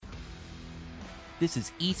This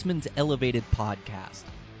is Eastman's Elevated Podcast.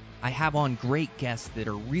 I have on great guests that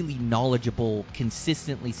are really knowledgeable,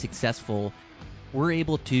 consistently successful. We're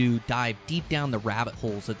able to dive deep down the rabbit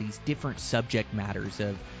holes of these different subject matters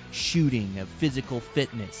of shooting, of physical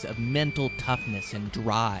fitness, of mental toughness and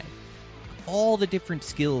drive. All the different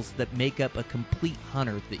skills that make up a complete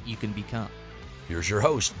hunter that you can become. Here's your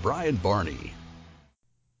host, Brian Barney.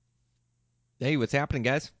 Hey, what's happening,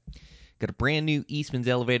 guys? Got a brand new Eastman's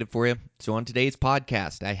Elevated for you. So on today's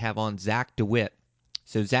podcast, I have on Zach Dewitt.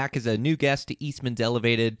 So Zach is a new guest to Eastman's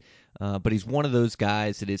Elevated, but he's one of those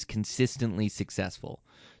guys that is consistently successful.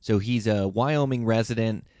 So he's a Wyoming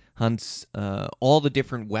resident, hunts all the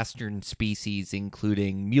different western species,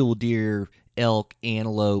 including mule deer, elk,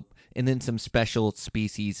 antelope, and then some special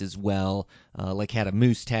species as well, like had a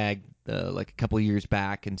moose tag like a couple years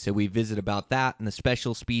back, and so we visit about that and the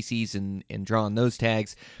special species and drawing those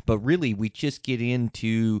tags. But really, we just get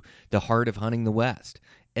into the heart of hunting the West.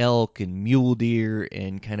 Elk and mule deer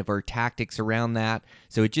and kind of our tactics around that.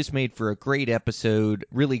 So it just made for a great episode.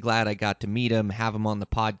 Really glad I got to meet him, have him on the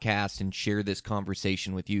podcast, and share this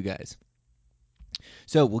conversation with you guys.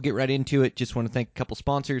 So we'll get right into it. Just want to thank a couple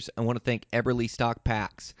sponsors. I want to thank Eberly Stock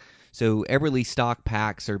Packs. So Eberly Stock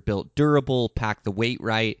Packs are built durable, pack the weight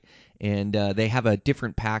right, and they have a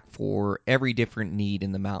different pack for every different need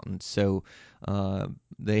in the mountains. So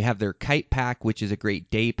they have their kite pack, which is a great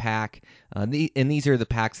day pack. And these are the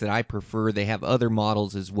packs that I prefer. They have other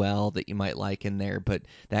models as well that you might like in there. But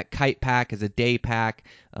that kite pack is a day pack,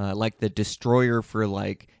 like the Destroyer for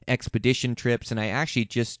like expedition trips. And I actually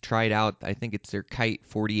just tried out, I think it's their Kite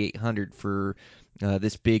 4800 for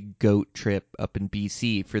this big goat trip up in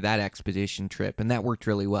BC for that expedition trip, and that worked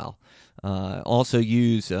really well. Also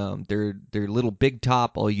use their little big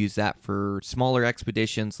top. I'll use that for smaller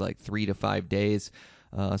expeditions like 3 to 5 days.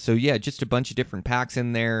 So yeah, just a bunch of different packs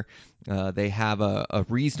in there. They have a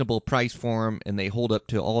reasonable price for them, and they hold up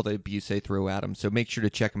to all the abuse they throw at them. So make sure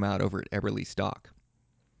to check them out over at Eberly Stock.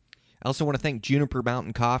 I also want to thank Juniper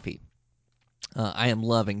Mountain Coffee. I am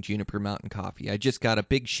loving Juniper Mountain Coffee. I just got a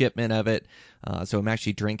big shipment of it, so I'm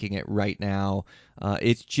actually drinking it right now.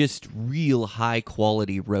 It's just real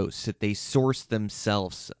high-quality roasts that they source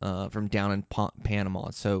themselves from down in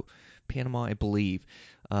Panama. So Panama, I believe.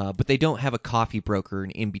 But they don't have a coffee broker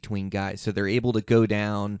and in-between guys, so they're able to go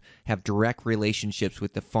down, have direct relationships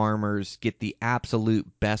with the farmers, get the absolute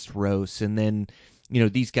best roasts, and then,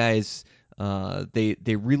 these guys...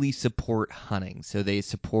 They really support hunting. So they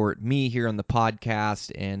support me here on the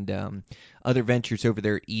podcast and other ventures over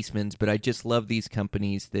there at Eastman's. But I just love these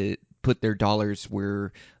companies that put their dollars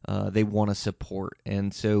where they want to support.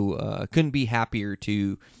 And so couldn't be happier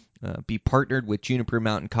to be partnered with Juniper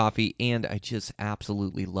Mountain Coffee. And I just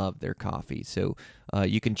absolutely love their coffee. So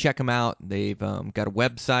you can check them out. They've got a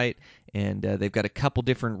website, and they've got a couple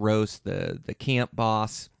different roasts. The Camp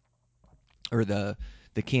Boss, or the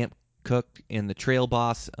Camp Cook and the Trail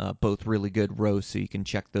Boss, both really good roasts, so you can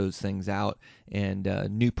check those things out, and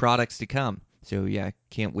new products to come. So yeah,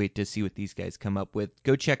 can't wait to see what these guys come up with.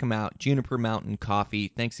 Go check them out, Juniper Mountain Coffee.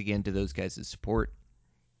 Thanks again to those guys' support.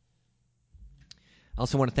 I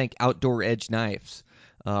also want to thank Outdoor Edge Knives.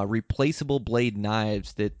 Replaceable blade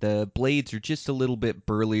knives that the blades are just a little bit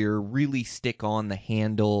burlier, really stick on the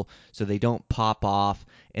handle so they don't pop off.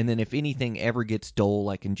 And then if anything ever gets dull,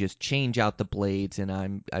 I can just change out the blades,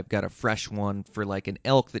 and I've got a fresh one for like an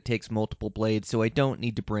elk that takes multiple blades, so I don't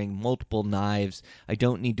need to bring multiple knives. I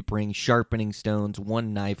don't need to bring sharpening stones.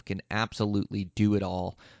 One knife can absolutely do it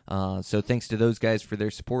all. So thanks to those guys for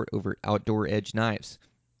their support over at Outdoor Edge Knives.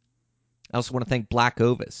 I also want to thank Black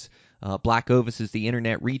Ovis. Black Ovis is the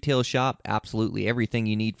internet retail shop. Absolutely everything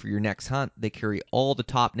you need for your next hunt. They carry all the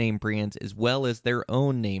top name brands as well as their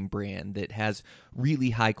own name brand that has really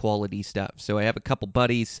high quality stuff. So I have a couple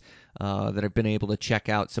buddies that I've been able to check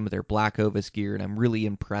out some of their Black Ovis gear, and I'm really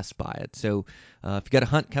impressed by it. So if you got a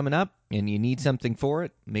hunt coming up and you need something for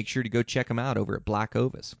it, make sure to go check them out over at Black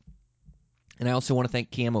Ovis. And I also want to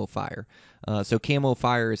thank Camo Fire. So Camo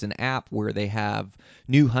Fire is an app where they have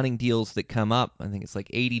new hunting deals that come up. I think it's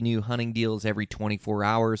like 80 new hunting deals every 24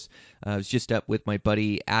 hours. I was just up with my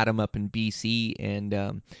buddy Adam up in BC,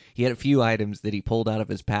 and he had a few items that he pulled out of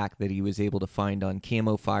his pack that he was able to find on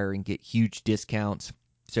Camo Fire and get huge discounts.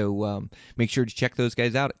 So make sure to check those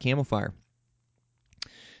guys out at Camo Fire.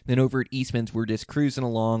 Then over at Eastman's, we're just cruising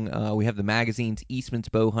along. We have the magazines, Eastman's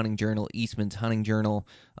Bowhunting Journal, Eastman's Hunting Journal.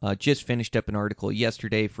 Just finished up an article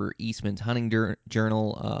yesterday for Eastman's Hunting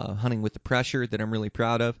Journal, Hunting with the Pressure, that I'm really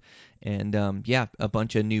proud of. And yeah, a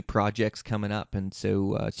bunch of new projects coming up. And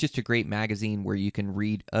so it's just a great magazine where you can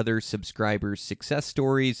read other subscribers' success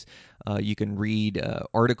stories. You can read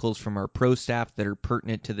articles from our pro staff that are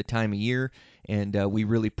pertinent to the time of year. And we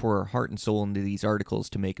really pour our heart and soul into these articles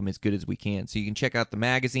to make them as good as we can. So you can check out the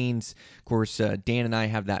magazines. Of course, Dan and I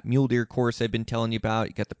have that mule deer course I've been telling you about.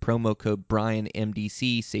 You got the promo code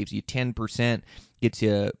BrianMDC, saves you 10%. Gets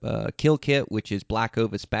you a kill kit, which is Black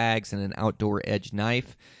Ovis bags and an outdoor edge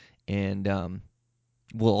knife. And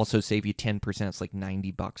will also save you 10%. It's like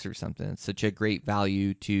 $90 or something. It's such a great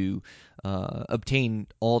value to obtain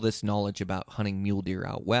all this knowledge about hunting mule deer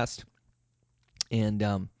out west.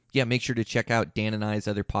 And yeah, make sure to check out Dan and I's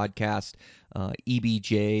other podcast,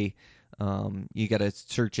 EBJ. You got to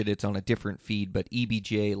search it. It's on a different feed, but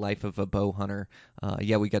EBJ, Life of a Bow Hunter.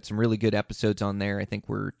 Yeah, we got some really good episodes on there. I think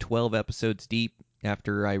we're 12 episodes deep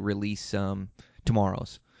after I release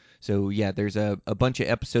tomorrow's. So yeah, there's a bunch of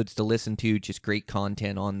episodes to listen to, just great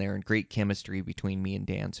content on there and great chemistry between me and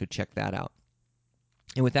Dan. So check that out.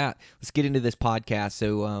 And with that, let's get into this podcast.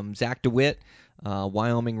 So Zach Dewitt,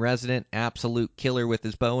 Wyoming resident, absolute killer with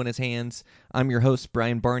his bow in his hands. I'm your host,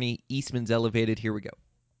 Brian Barney, Eastman's Elevated. Here we go.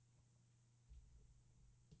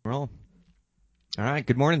 Roll. All right.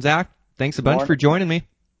 Good morning, Zach. Thanks a bunch for joining me.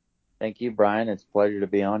 Thank you, Brian. It's a pleasure to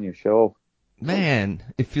be on your show. Man,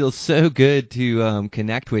 it feels so good to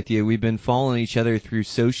connect with you. We've been following each other through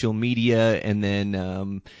social media, and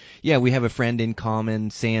then yeah, we have a friend in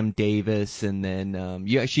common, Sam Davis, and then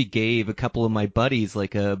you actually gave a couple of my buddies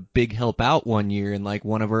like a big help out one year in like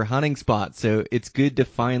one of our hunting spots. So it's good to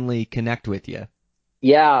finally connect with you.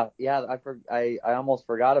 Yeah. I almost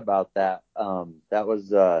forgot about that. That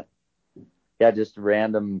was yeah, just a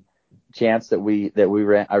random chance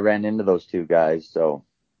that I ran into those two guys. So.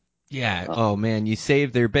 Yeah. Oh man, you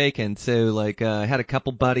saved their bacon. So like, I had a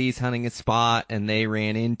couple buddies hunting a spot, and they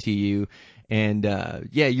ran into you, and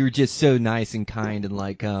yeah, you were just so nice and kind, and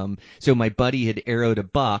like, so my buddy had arrowed a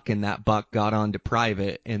buck, and that buck got onto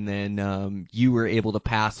private, and then you were able to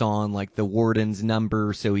pass on like the warden's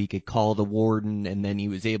number so he could call the warden, and then he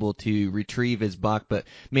was able to retrieve his buck. But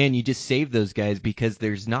man, you just saved those guys because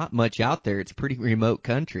there's not much out there. It's pretty remote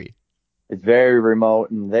country. It's very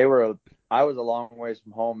remote, and I was a long ways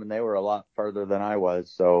from home, and they were a lot further than I was.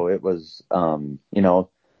 So it was, could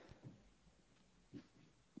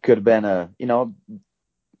have been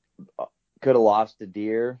could have lost a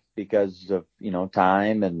deer because of,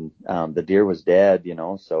 time, and the deer was dead,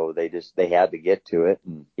 so they had to get to it.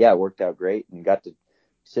 And yeah, it worked out great, and got to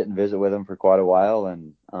sit and visit with them for quite a while.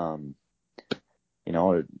 And,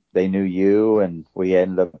 they knew you, and we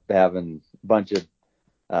ended up having a bunch of,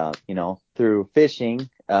 through fishing,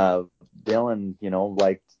 Dylan,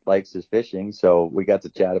 likes his fishing, so we got to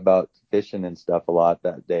chat about fishing and stuff a lot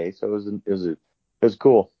that day. So it was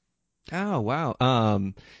cool. Oh wow.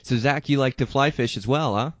 So Zach, you like to fly fish as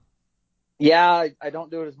well, huh? Yeah, I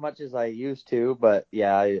don't do it as much as I used to, but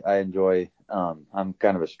yeah, I enjoy. I'm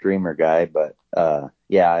kind of a streamer guy, but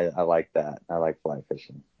yeah, I like that. I like fly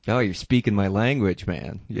fishing. Oh, you're speaking my language,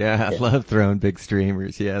 man. Yeah, I Yeah. love throwing big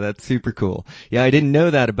streamers. Yeah, that's super cool. Yeah, I didn't know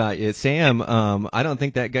that about you. Sam, I don't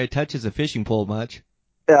think that guy touches a fishing pole much.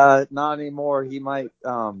 Not anymore. He might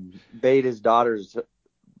bait his daughter's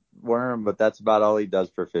worm, but that's about all he does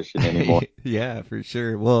for fishing anymore. Yeah, for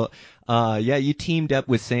sure. Well, yeah, you teamed up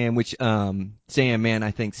with Sam, which, Sam, man,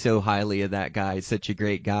 I think so highly of that guy. He's such a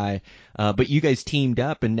great guy. But you guys teamed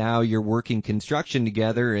up, and now you're working construction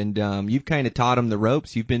together, and you've kind of taught him the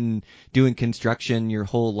ropes. You've been doing construction your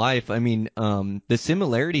whole life. I mean, the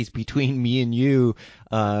similarities between me and you,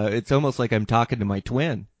 it's almost like I'm talking to my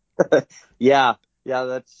twin. Yeah, yeah,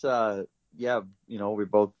 that's yeah, we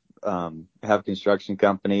both have construction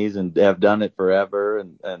companies and have done it forever,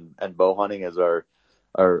 and bow hunting is our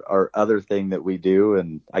other thing that we do,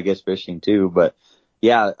 and I guess fishing too. But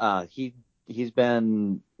yeah, he's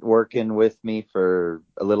been working with me for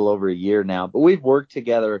a little over a year now, but we've worked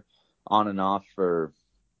together on and off for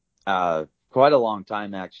quite a long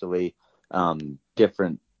time, actually.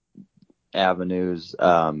 Different avenues.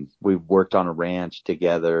 We worked on a ranch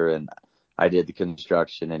together, and I did the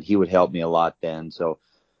construction, and he would help me a lot then. So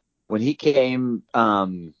when he came,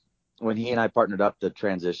 when he and I partnered up, the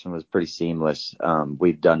transition was pretty seamless.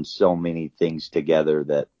 We've done so many things together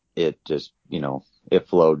that it just, it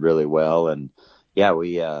flowed really well. And yeah,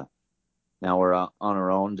 now we're on our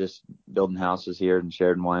own, just building houses here in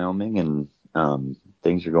Sheridan, Wyoming, and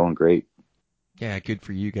things are going great. Yeah, good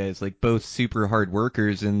for you guys. Like both super hard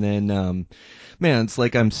workers, and then man, it's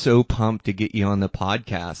like I'm so pumped to get you on the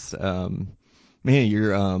podcast. Man,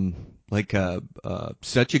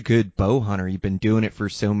 such a good bow hunter. You've been doing it for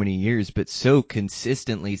so many years, but so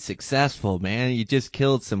consistently successful, man. You just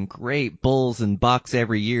killed some great bulls and bucks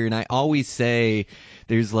every year. And I always say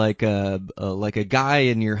there's like a guy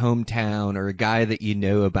in your hometown or a guy that you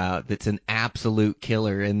know about that's an absolute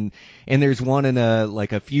killer, and there's one in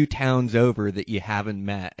a few towns over that you haven't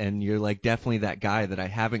met, and you're like definitely that guy that I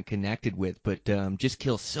haven't connected with, but just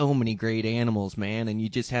kill so many great animals, man, and you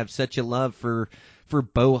just have such a love for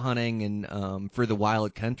bow hunting and for the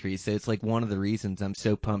wild country. So it's like one of the reasons I'm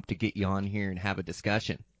so pumped to get you on here and have a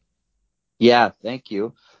discussion. Yeah, thank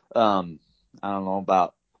you. I don't know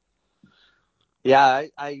about. Yeah,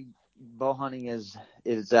 I bow hunting is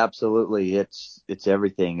absolutely it's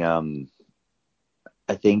everything.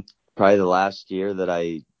 I think probably the last year that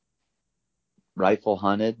I rifle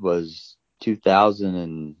hunted was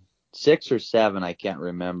 2006 or 7. I can't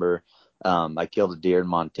remember. I killed a deer in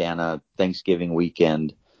Montana Thanksgiving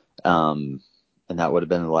weekend. And that would have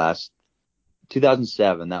been the last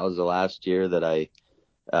 2007. That was the last year that I,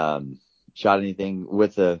 shot anything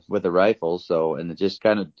with a rifle. So, and it just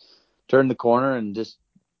kind of turned the corner and just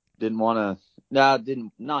didn't want to,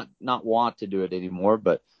 didn't not want to do it anymore.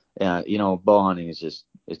 But, bow hunting is just,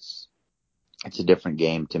 it's a different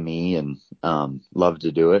game to me, and love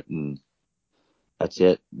to do it, and that's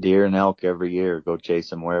it. Deer and elk every year. Go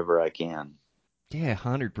chase them wherever I can. Yeah,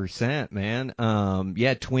 100%, man.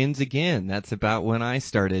 Yeah, twins again. That's about when I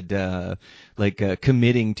started,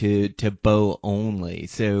 committing to bow only.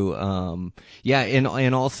 So, yeah,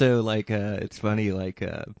 and also it's funny,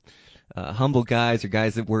 humble guys or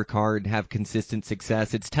guys that work hard and have consistent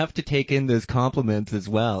success, it's tough to take in those compliments as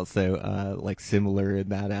well. So, similar in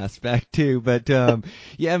that aspect too. But,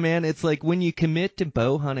 yeah, man, it's like when you commit to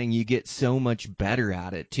bow hunting, you get so much better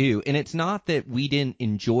at it too. And it's not that we didn't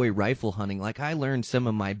enjoy rifle hunting. Like I learned some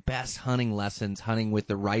of my best hunting lessons hunting with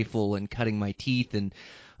the rifle and cutting my teeth, and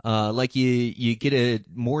you get a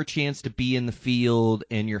more chance to be in the field,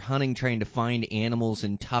 and you're hunting trying to find animals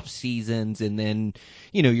in tough seasons, and then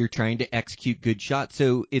you're trying to execute good shots.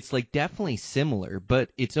 So it's like definitely similar, but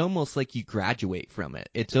it's almost like you graduate from it.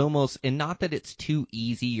 It's almost, and not that it's too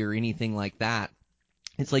easy or anything like that.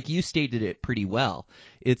 It's like you stated it pretty well.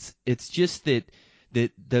 It's just that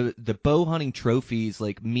the bow hunting trophies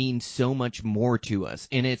like mean so much more to us,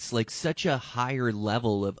 and it's like such a higher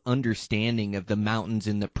level of understanding of the mountains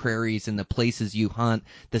and the prairies and the places you hunt,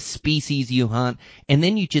 the species you hunt, and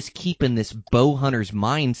then you just keep in this bow hunter's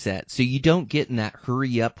mindset, so you don't get in that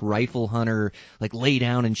hurry up rifle hunter like lay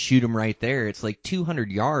down and shoot them right there. It's like 200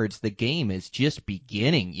 yards, the game is just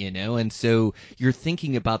beginning, and so you're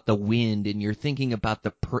thinking about the wind, and you're thinking about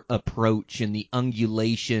the approach and the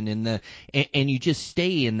ungulation and you just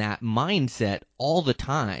stay in that mindset all the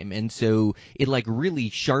time, and so it like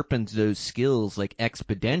really sharpens those skills like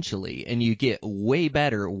exponentially, and you get way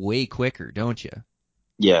better way quicker, don't you?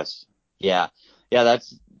 Yes. Yeah. Yeah.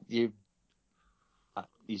 That's you.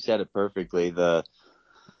 You said it perfectly. 200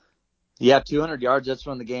 yards. That's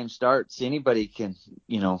when the game starts. Anybody can,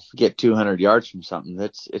 get 200 yards from something.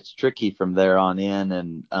 It's tricky from there on in,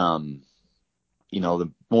 and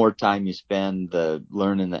the more time you spend the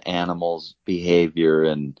learning the animals' behavior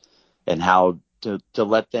and how to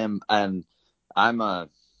let them. And I'm uh,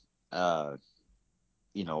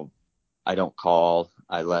 you know, I don't call.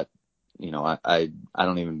 I let, I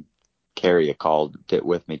don't even carry a call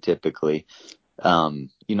with me typically.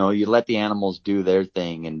 You let the animals do their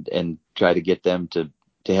thing and try to get them to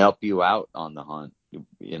help you out on the hunt.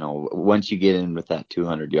 Once you get in with that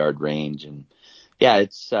 200-yard range, and yeah,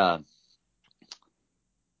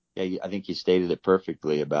 I think you stated it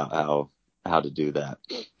perfectly about how to do that.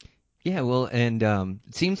 Yeah, well, and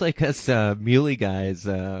it seems like us muley guys,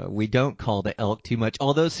 we don't call the elk too much.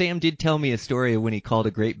 Although Sam did tell me a story of when he called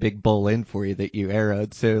a great big bull in for you that you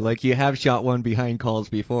arrowed. So, like, you have shot one behind calls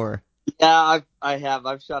before. Yeah, I have.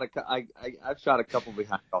 I've shot a couple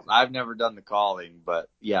behind calls. I've never done the calling, but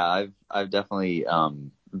yeah, I've definitely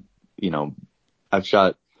you know I've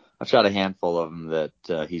shot a handful of them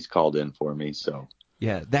that he's called in for me. So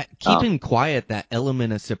Yeah, that um, keeping quiet, that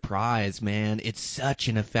element of surprise, man, it's such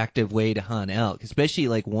an effective way to hunt elk, especially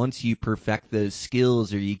like once you perfect those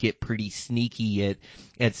skills or you get pretty sneaky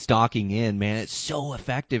at stalking in, man, it's so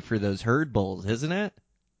effective for those herd bulls, isn't it?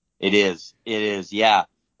 it is, yeah.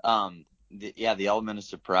 The element of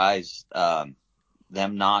surprise, them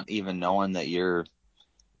not even knowing that you're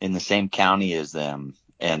in the same county as them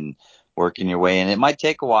and working your way, and it might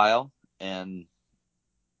take a while, and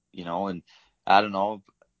and I don't know.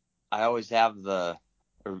 I always have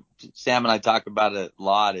or Sam and I talk about it a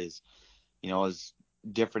lot, is, as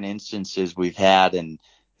different instances we've had, and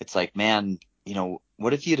it's like, man,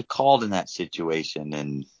 what if you'd have called in that situation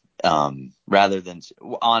and rather than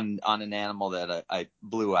on an animal that I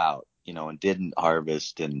blew out, and didn't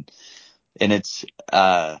harvest, and it's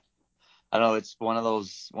I don't know, it's one of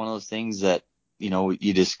those things that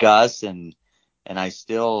you discuss, and I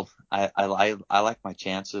like my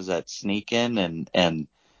chances at sneaking, and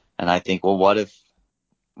I think, well, what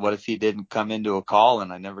if he didn't come into a call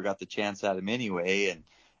and I never got the chance at him anyway? And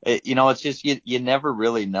it's just you never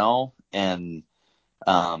really know, and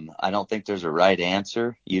I don't think there's a right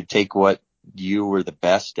answer. You take what you were the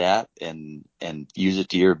best at and use it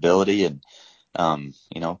to your ability, and kind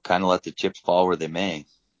of let the chips fall where they may.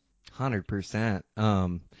 100%.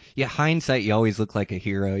 Yeah, hindsight, you always look like a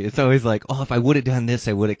hero. It's always like, oh, if I would have done this,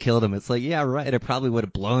 I would have killed him. It's like, yeah, right. I probably would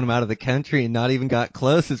have blown him out of the country and not even got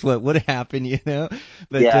close is what would have happened.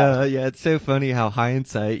 But, Yeah. yeah, it's so funny how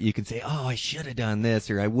hindsight, you can say, oh, I should have done this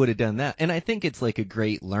or I would have done that. And I think it's like a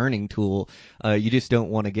great learning tool. You just don't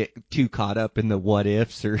want to get too caught up in the what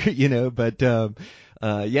ifs but,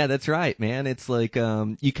 yeah, that's right, man. It's like,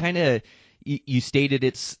 you kind of, you stated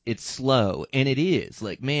it's slow, and it is.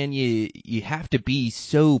 Like, man, you have to be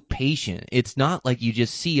so patient. It's not like you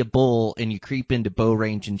just see a bull and you creep into bow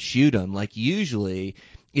range and shoot him. Like, usually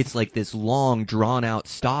it's like this long drawn out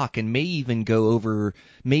stalk, and may even go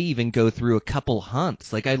through a couple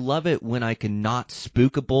hunts. Like, I love it when I can not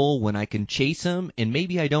spook a bull, when I can chase him, and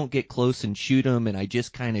maybe I don't get close and shoot him and I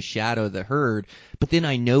just kind of shadow the herd, but then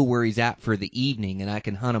I know where he's at for the evening and I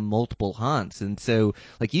can hunt him multiple hunts. And so,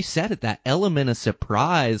 like you said, it, that element of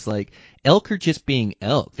surprise, like, elk are just being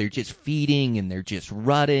elk. They're just feeding and they're just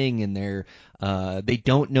rutting and they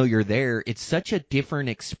don't know you're there. It's such a different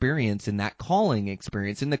experience in that calling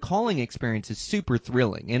experience. And the calling experience is super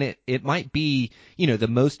thrilling. And it might be, the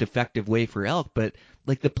most effective way for elk, but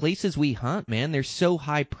like the places we hunt, man, they're so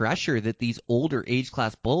high pressure that these older age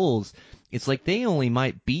class bulls, it's like they only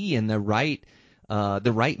might be in the right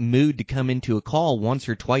mood to come into a call once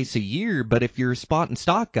or twice a year. But if you're a spot and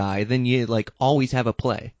stock guy, then you like always have a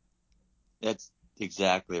play. That's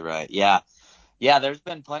exactly right. Yeah. Yeah. There's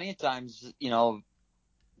been plenty of times, you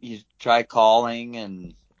try calling,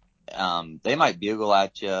 and they might bugle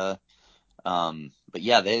at you. But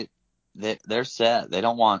yeah, they're set. They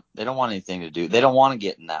don't want anything to do. They don't want to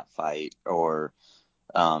get in that fight, or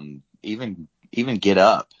even get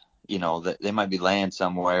up. They might be laying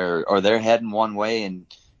somewhere, or they're heading one way, and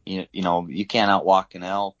you can't outwalk an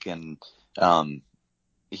elk, and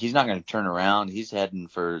he's not going to turn around. He's heading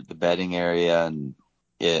for the bedding area, and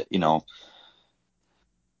it,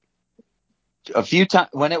 a few times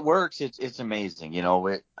when it works, it's amazing.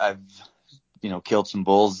 I've killed some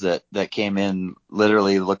bulls that came in,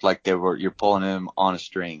 literally looked like you're pulling them on a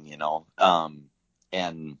string,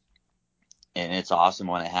 and it's awesome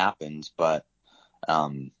when it happens, but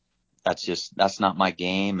um, that's not my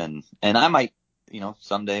game, and I might,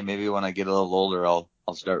 someday, maybe when I get a little older, I'll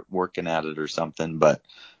start working at it or something, but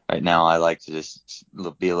right now I like to just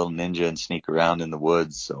be a little ninja and sneak around in the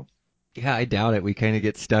woods. So Yeah, I doubt it. We kind of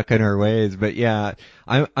get stuck in our ways, but yeah,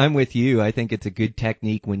 I'm with you. I think it's a good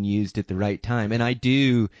technique when used at the right time. And I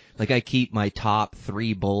do, like, I keep my top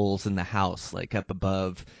 3 bulls in the house, like up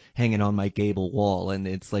above, hanging on my gable wall, and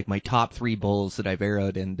it's like my top 3 bulls that I've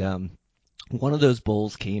arrowed, and one of those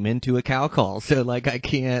bulls came into a cow call. So like I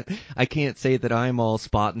can't say that I'm all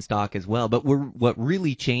spot and stock as well. But what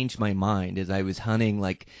really changed my mind is I was hunting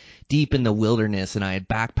like deep in the wilderness, and I had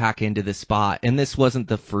backpacked into this spot, and this wasn't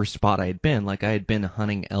the first spot I had been. Like, I had been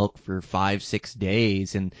hunting elk for 5-6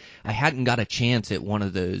 days, and I hadn't got a chance at one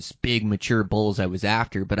of those big mature bulls I was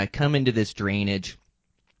after. But I come into this drainage,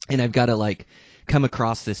 and I've got to like come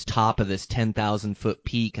across this top of this 10,000-foot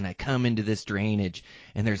peak, and I come into this drainage,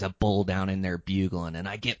 and there's a bull down in there bugling, and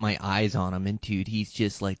I get my eyes on him, and dude, he's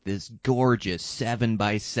just like this gorgeous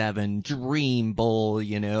 7x7 dream bull.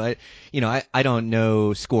 I don't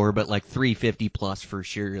know score, but like 350 plus for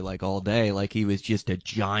sure, like all day. Like, he was just a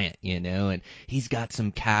giant, and he's got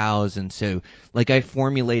some cows, and so like I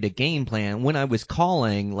formulate a game plan. When I was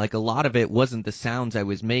calling, like, a lot of it wasn't the sounds I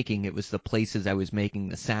was making, it was the places I was making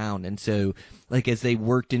the sound. And so, like, as they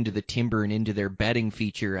worked into the timber and into their bedding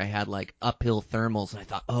feature, I had like uphill thermals, and I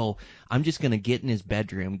thought, oh, I'm just going to get in his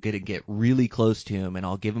bedroom, going to get really close to him, and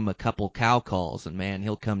I'll give him a couple cow calls, and man,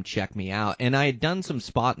 he'll come check me out. And I had done some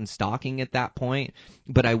spot and stalking at that point,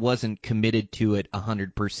 but I wasn't committed to it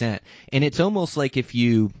 100%. And it's almost like if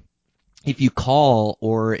you if you call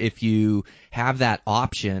or if you have that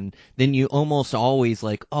option, then you almost always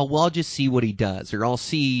like, oh, well, I'll just see what he does or I'll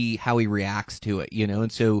see how he reacts to it, you know?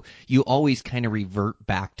 And so you always kind of revert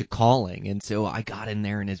back to calling. And so I got in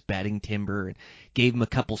there in his bedding timber and gave him a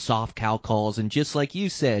couple soft cow calls. And just like you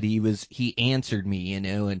said, he answered me, you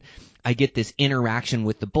know, and I get this interaction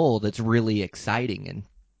with the bull that's really exciting. And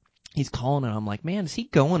he's calling and I'm like, man, is he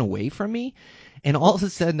going away from me? And all of a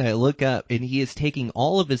sudden I look up and he is taking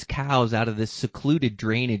all of his cows out of this secluded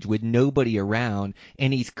drainage with nobody around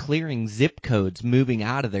and he's clearing zip codes moving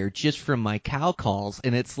out of there just from my cow calls.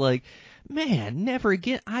 And it's like, man, never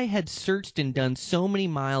again. I had searched and done so many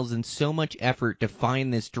miles and so much effort to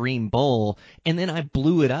find this dream bull, and then I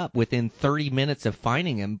blew it up within 30 minutes of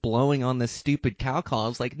finding him, blowing on this stupid cow call. I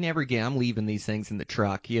was like, never again. I'm leaving these things in the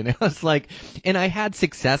truck, you know? It's like, and I had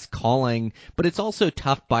success calling, but it's also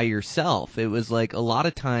tough by yourself. It was like a lot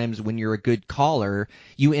of times when you're a good caller,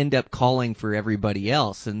 you end up calling for everybody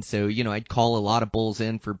else. And so, you know, I'd call a lot of bulls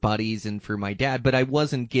in for buddies and for my dad, but I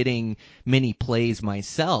wasn't getting many plays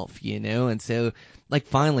myself, you know? And so, like,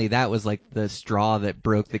 finally, that was like the straw that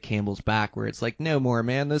broke the camel's back, where it's like, no more,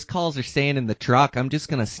 man. Those calls are staying in the truck. I'm just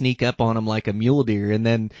going to sneak up on them like a mule deer. And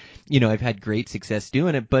then, you know, I've had great success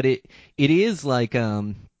doing it, but it is like,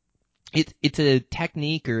 it's a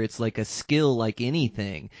technique or it's like a skill like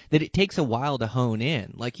anything that it takes a while to hone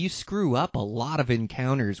in. Like you screw up a lot of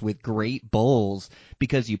encounters with great bulls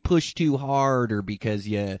because you push too hard or because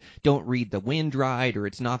you don't read the wind right or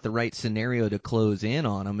it's not the right scenario to close in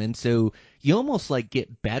on them. And so you almost like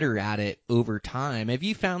get better at it over time. Have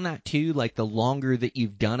you found that too? Like the longer that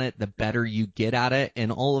you've done it, the better you get at it.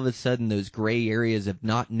 And all of a sudden those gray areas of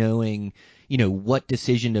not knowing, you know, what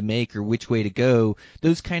decision to make or which way to go,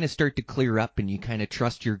 those kind of start to clear up and you kind of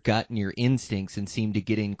trust your gut and your instincts and seem to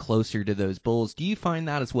get in closer to those bulls. Do you find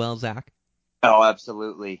that as well, Zach? Oh,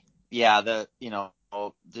 absolutely. Yeah.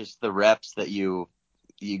 Just the reps that you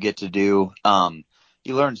get to do.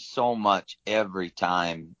 You learn so much every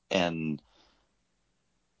time. And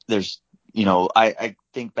there's, I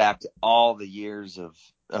think back to all the years of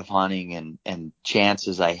hunting and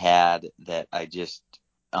chances I had that I just,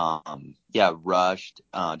 rushed,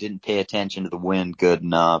 didn't pay attention to the wind good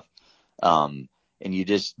enough. And you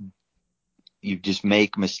just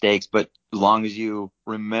make mistakes, but as long as you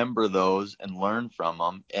remember those and learn from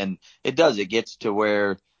them, and it gets to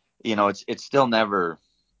where, it's still never,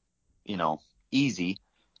 easy,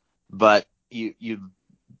 but you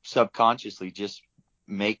subconsciously just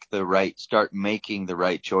start making the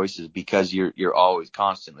right choices because you're always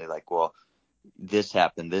constantly like, well, this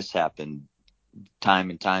happened time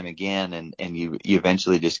and time again. And you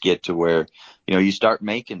eventually just get to where, you start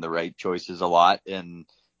making the right choices a lot. And,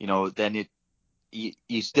 then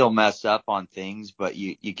you still mess up on things, but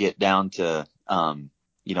you get down to,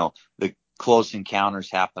 the close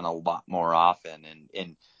encounters happen a lot more often.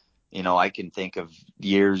 And, I can think of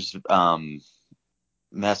years,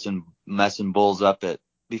 messing bulls up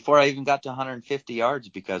before I even got to 150 yards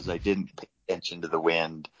because I didn't pay attention to the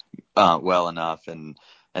wind, well enough. And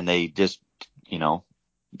they just, you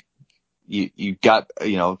got,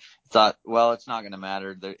 thought, well, it's not going to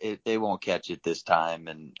matter. They won't catch it this time.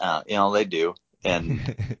 And, they do.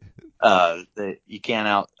 And, you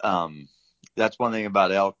can't that's one thing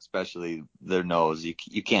about elk, especially their nose.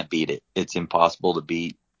 You can't beat it. It's impossible to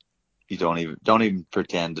beat. You don't even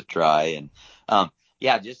pretend to try. And,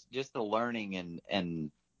 just the learning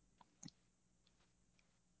and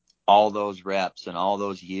all those reps and all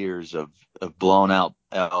those years of blown out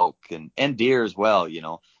elk and deer as well,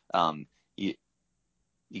 you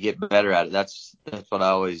get better at it. That's what I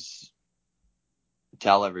always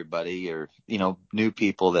tell everybody, or, new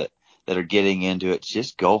people that are getting into it.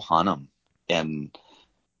 Just go hunt them and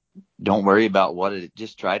don't worry about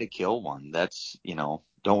just try to kill one. That's,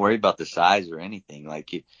 don't worry about the size or anything.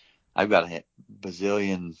 Like I've got a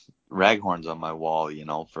bazillion raghorns on my wall,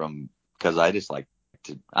 cause I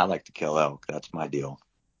like to kill elk. That's my deal.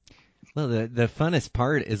 Well, the funnest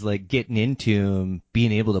part is like getting into him,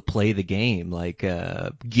 being able to play the game, like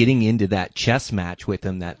getting into that chess match with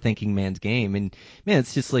him, that thinking man's game. And man,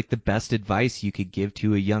 it's just like the best advice you could give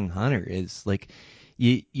to a young hunter is like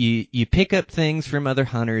you pick up things from other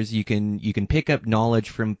hunters. You can pick up knowledge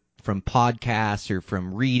from podcasts or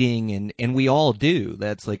from reading, and we all do.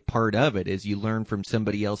 That's like part of it is you learn from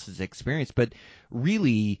somebody else's experience. But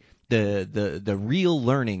really, the real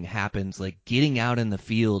learning happens like getting out in the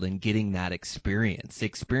field and getting that experience.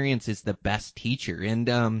 Experience is the best teacher.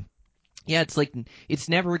 And Yeah, it's like it's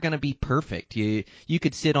never going to be perfect. You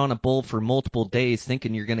could sit on a bull for multiple days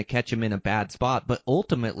thinking you're going to catch him in a bad spot, but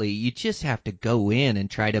ultimately you just have to go in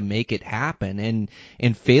and try to make it happen.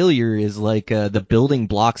 And failure is like the building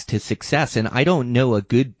blocks to success. And I don't know a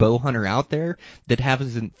good bow hunter out there that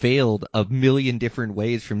hasn't failed a million different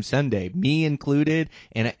ways from Sunday, me included.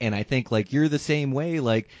 And I think like you're the same way.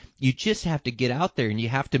 Like you just have to get out there and you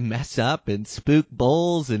have to mess up and spook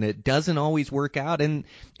bulls, and it doesn't always work out. And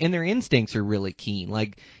their instincts are really keen.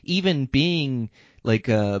 Like even being like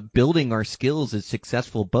building our skills as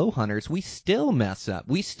successful bow hunters, we still mess up.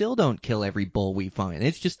 We still don't kill every bull we find.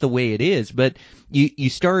 It's just the way it is. But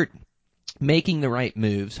you start making the right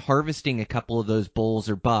moves, harvesting a couple of those bulls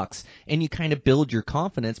or bucks, and you kind of build your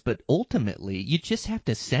confidence. But ultimately, you just have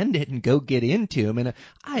to send it and go get into them. And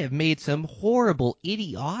I have made some horrible,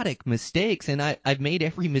 idiotic mistakes, and I've made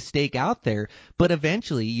every mistake out there. But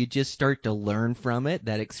eventually, you just start to learn from it.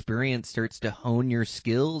 That experience starts to hone your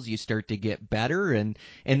skills. You start to get better, and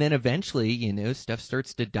then eventually, stuff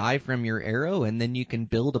starts to die from your arrow, and then you can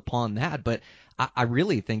build upon that. But I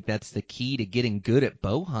really think that's the key to getting good at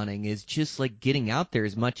bow hunting, is just like getting out there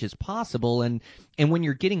as much as possible. And when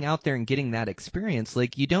you're getting out there and getting that experience,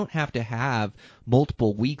 like you don't have to have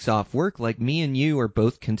multiple weeks off work. Like me and you are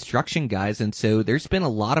both construction guys, and so there's been a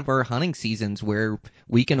lot of our hunting seasons where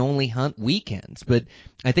we can only hunt weekends. But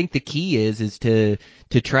I think the key is to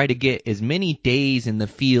try to get as many days in the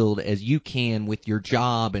field as you can with your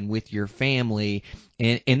job and with your family,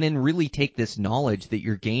 and then really take this knowledge that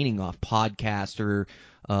you're gaining off podcasts or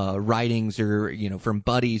writings, or from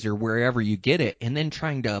buddies or wherever you get it, and then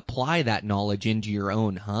trying to apply that knowledge into your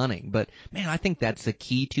own hunting. But man, I think that's the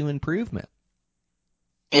key to improvement.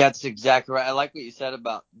 Yeah, that's exactly right. I like what you said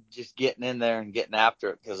about just getting in there and getting after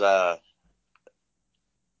it, because I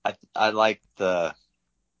like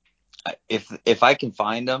if I can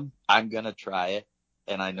find them, I'm gonna try it,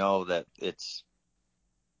 and I know that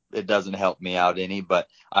it doesn't help me out any, but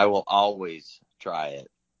I will always try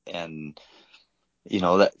it. And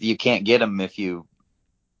that you can't get them if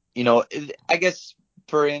I guess,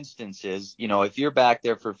 for instances, if you're back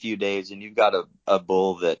there for a few days and you've got a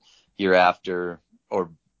bull that you're after,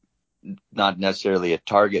 or not necessarily a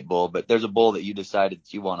target bull, but there's a bull that you decided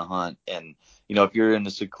that you want to hunt. And, if you're in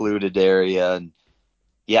a secluded area, and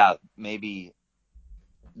yeah, maybe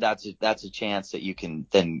that's a chance that you can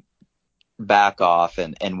then back off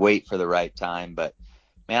and wait for the right time. But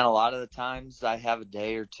man, a lot of the times I have a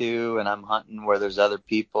day or two and I'm hunting where there's other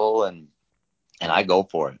people, and I go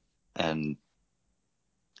for it. And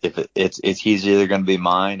if he's either going to be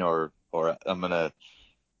mine, or I'm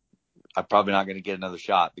probably not going to get another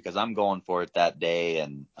shot, because I'm going for it that day.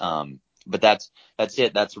 And but that's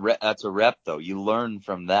it. That's a rep though. You learn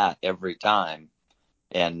from that every time.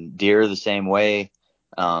 And deer the same way.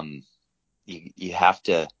 You have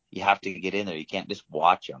to get in there. You can't just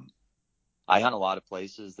watch them. I hunt a lot of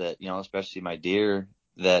places that, especially my deer,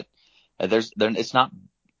 that there's not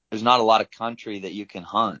a lot of country that you can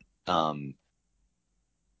hunt.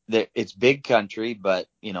 It's big country, but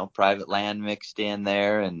private land mixed in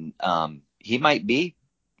there. And he might be,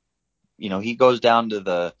 he goes down to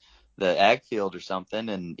the ag field or something,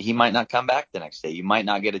 and he might not come back the next day. You might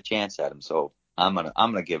not get a chance at him. So I'm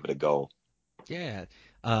gonna give it a go. Yeah.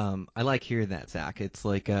 I like hearing that, Zach. It's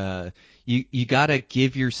like you gotta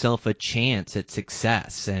give yourself a chance at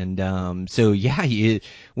success. And so yeah,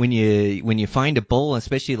 when you find a bull,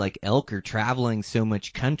 especially like elk, are traveling so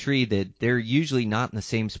much country that they're usually not in the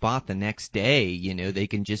same spot the next day. They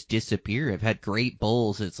can just disappear. I've had great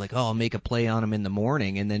bulls. It's like, oh, I'll make a play on him in the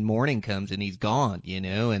morning, and then morning comes and he's gone.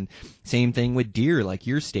 And same thing with deer, like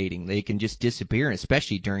you're stating, they can just disappear,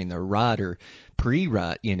 especially during the rut or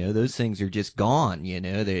pre-rut. Those things are just gone.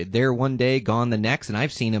 They're there one day, gone the next, and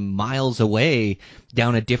I've seen them miles away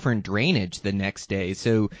down a different drainage the next day.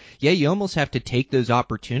 So yeah, you almost have to take those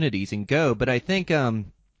opportunities and go. But I think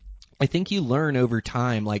you learn over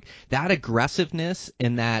time, like that aggressiveness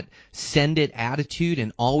and that send it attitude,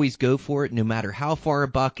 and always go for it, no matter how far a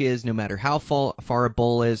buck is, no matter how far a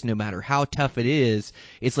bull is, no matter how tough it is.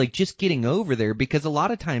 It's like just getting over there, because a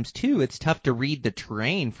lot of times too, it's tough to read the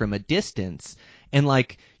terrain from a distance. And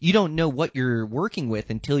like, you don't know what you're working with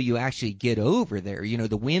until you actually get over there.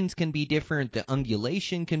 The winds can be different, the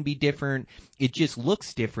undulation can be different. It just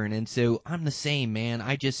looks different. And so I'm the same, man.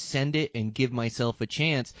 I just send it and give myself a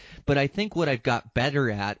chance. But I think what I've got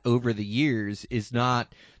better at over the years is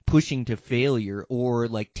not pushing to failure, or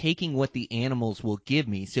like taking what the animals will give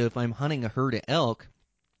me. So if I'm hunting a herd of elk,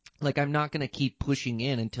 Like, I'm not going to keep pushing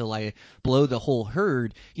in until I blow the whole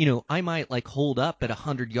herd. You know, I might like hold up at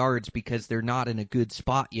 100 yards because they're not in a good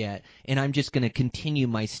spot yet, and I'm just going to continue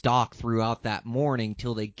my stalk throughout that morning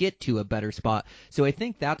till they get to a better spot. So I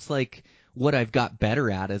think that's like what I've got better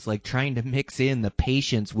at, is like trying to mix in the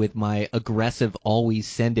patience with my aggressive always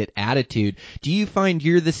send it attitude. Do you find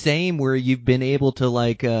you're the same, where you've been able to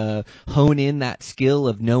like hone in that skill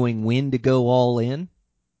of knowing when to go all in?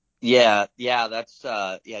 Yeah, that's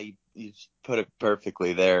you put it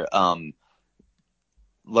perfectly there.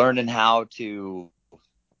 Learning how to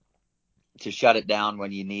shut it down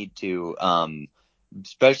when you need to,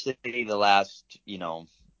 especially the last,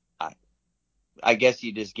 I, I guess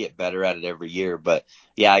you just get better at it every year. But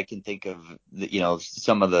yeah, I can think of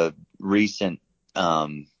some of the recent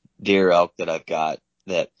deer elk that I've got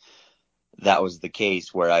that was the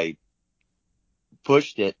case where I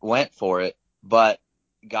pushed it, went for it, but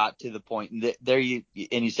got to the point there and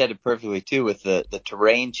you said it perfectly too, with the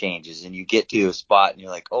terrain changes and you get to a spot and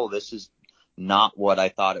you're like, oh, this is not what I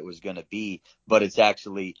thought it was going to be, but it's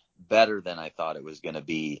actually better than I thought it was going to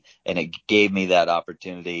be. And it gave me that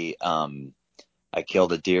opportunity. I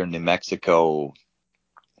killed a deer in New Mexico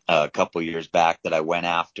a couple years back that I went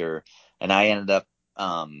after, and I ended up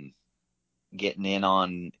getting in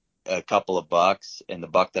on a couple of bucks and the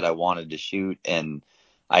buck that I wanted to shoot. And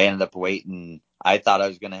I ended up waiting. I thought I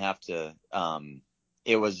was going to have to,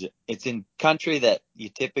 it's in country that you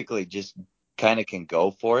typically just kind of can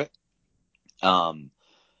go for it.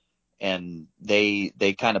 And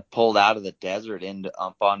they kind of pulled out of the desert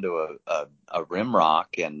up onto a rim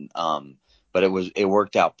rock. And, but it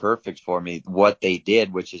worked out perfect for me. What they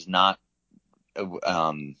did, which is not,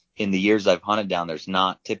 in the years I've hunted down, there's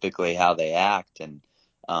not typically how they act. And,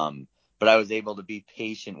 but I was able to be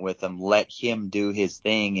patient with him, let him do his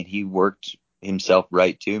thing. And he worked himself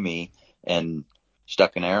right to me and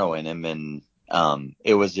stuck an arrow in him. And,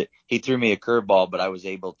 he threw me a curveball, but I was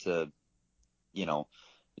able to, you know,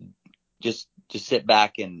 just sit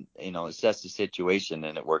back and, assess the situation,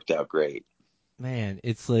 and it worked out great. Man,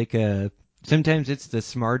 it's like sometimes it's the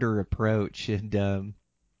smarter approach, and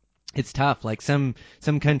it's tough. Like some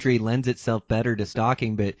country lends itself better to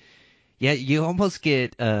stalking, but yeah, you almost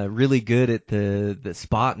get really good at the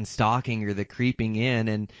spot and stalking, or the creeping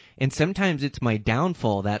in, and sometimes it's my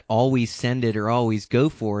downfall, that always send it or always go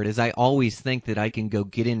for it, is I always think that I can go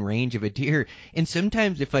get in range of a deer, and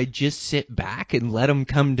sometimes if I just sit back and let them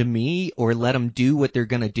come to me, or let them do what they're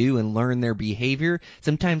gonna do and learn their behavior,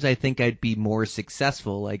 sometimes I think I'd be more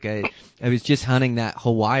successful. Like I was just hunting that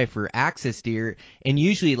Hawaii for axis deer, and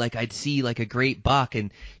usually like I'd see like a great buck,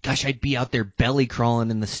 and gosh, I'd be out there belly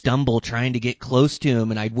crawling in the stumble trying to get close to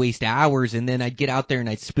him, and I'd waste hours, and then I'd get out there and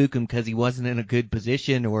I'd spook him because he wasn't in a good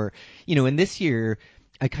position. Or, and this year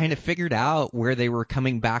I kind of figured out where they were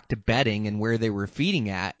coming back to bedding and where they were feeding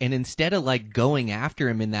at, and instead of like going after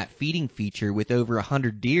him in that feeding feature with over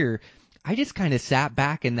 100 deer, I just kind of sat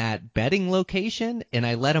back in that bedding location and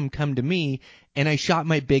I let them come to me, and I shot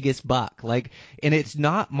my biggest buck. Like, and it's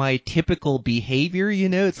not my typical behavior,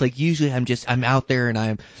 It's like usually I'm out there and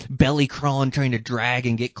I'm belly crawling trying to drag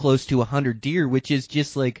and get close to 100 deer, which is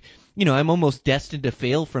just like, I'm almost destined to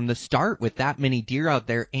fail from the start with that many deer out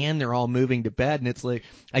there, and they're all moving to bed. And it's like,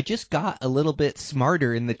 I just got a little bit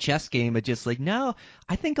smarter in the chess game of just like, no,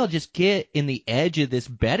 I think I'll just get in the edge of this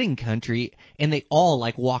bedding country. And they all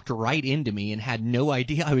like walked right into me and had no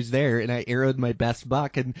idea I was there. And I arrowed my best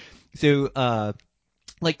buck. And so,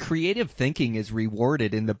 like, creative thinking is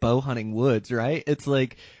rewarded in the bow hunting woods, right? It's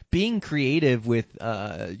like being creative with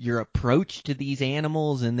your approach to these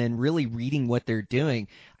animals, and then really reading what they're doing,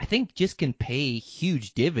 I think just can pay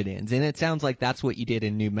huge dividends. And it sounds like that's what you did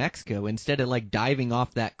in New Mexico. Instead of like diving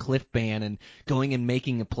off that cliff band and going and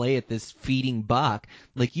making a play at this feeding buck,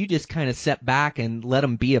 like you just kind of sat back and let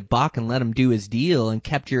him be a buck and let him do his deal, and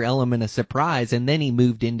kept your element of surprise, and then he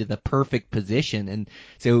moved into the perfect position. And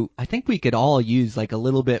so I think we could all use like a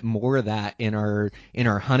little bit more of that in our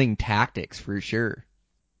hunting tactics for sure.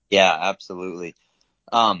 Yeah, absolutely.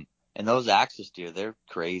 And those axis deer, they're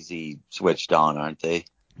crazy switched on, aren't they?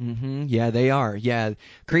 Yeah, they are. Yeah,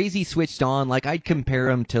 crazy switched on. Like I'd compare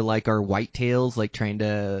them to like our whitetails, like trying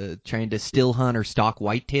to still hunt or stalk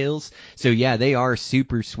whitetails. So yeah, they are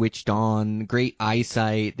super switched on. Great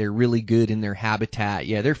eyesight. They're really good in their habitat.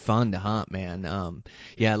 Yeah, they're fun to hunt, man.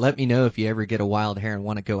 Yeah, let me know if you ever get a wild hare and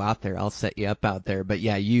want to go out there. I'll set you up out there. But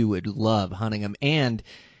yeah, you would love hunting them. And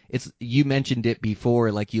you mentioned it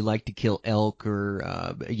before, like you like to kill elk, or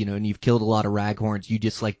and you've killed a lot of raghorns. You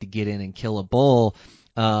just like to get in and kill a bull.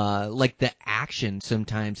 like the action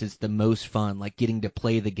sometimes is the most fun, like getting to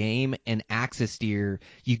play the game. And axis deer,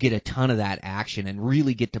 you get a ton of that action and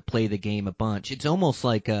really get to play the game a bunch. It's almost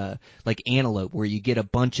like antelope, where you get a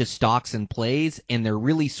bunch of stalks and plays, and they're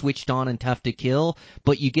really switched on and tough to kill,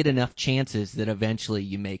 but you get enough chances that eventually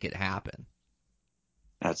you make it happen.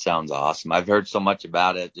 That sounds awesome. I've heard so much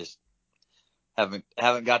about it. Just haven't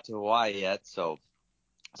got to Hawaii yet. So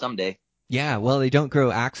someday. Yeah, well, they don't grow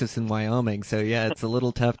axis in Wyoming, so yeah, it's a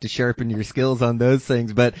little tough to sharpen your skills on those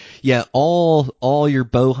things. But yeah, all your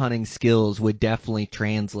bow hunting skills would definitely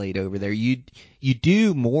translate over there. You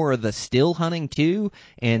do more of the still hunting too,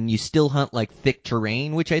 and you still hunt like thick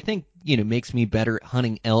terrain, which I think makes me better at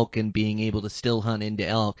hunting elk and being able to still hunt into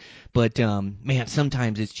elk. But man,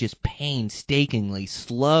 sometimes it's just painstakingly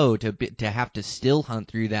slow to have to still hunt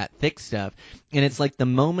through that thick stuff. And it's like the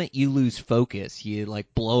moment you lose focus, you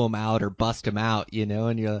like blow them out or bust them out,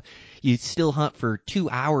 and you still hunt for 2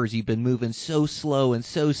 hours. You've been moving so slow and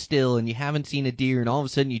so still, and you haven't seen a deer, and all of a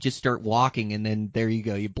sudden you just start walking, and then there you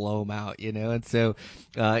go, you blow them out, And so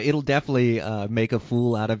it'll definitely make a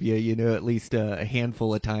fool out of you, at least a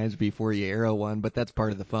handful of times before you arrow one. But that's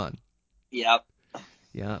part of the fun. Yep.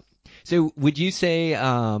 Yeah. So would you say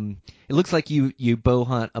it looks like you bow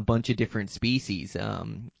hunt a bunch of different species.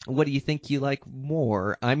 What do you think you like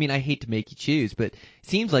more? I mean, I hate to make you choose, but it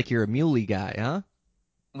seems like you're a muley guy, huh?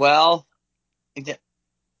 Well,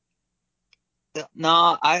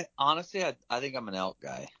 no, I honestly, I think I'm an elk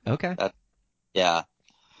guy. Okay. Yeah.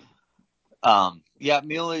 Yeah,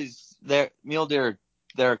 mule deer,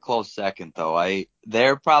 they're a close second though.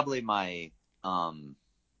 They're probably my,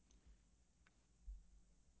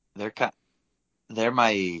 they're kind, they're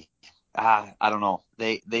my, I don't know.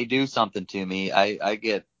 They do something to me. I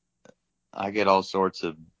get all sorts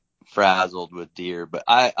of frazzled with deer, but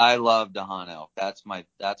I love to hunt elk. That's my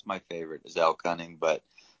favorite is elk hunting. But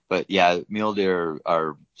yeah, mule deer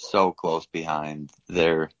are so close behind.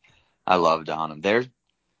 I love to hunt them.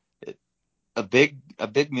 A big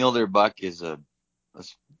mule deer buck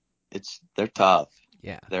they're tough.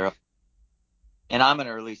 Yeah. And I'm an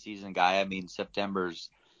early season guy. I mean, September's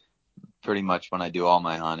pretty much when I do all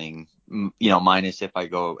my hunting, minus if I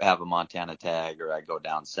go have a Montana tag or I go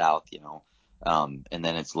down south, and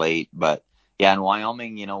then it's late. But yeah, in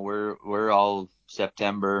Wyoming, we're all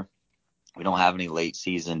September. We don't have any late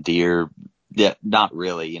season deer. Yeah, not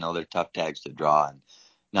really. They're tough tags to draw. And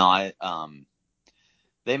no,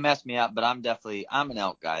 they mess me up, but I'm an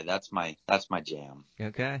elk guy. That's my jam.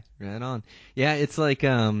 Okay, right on. Yeah, it's like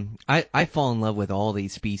I fall in love with all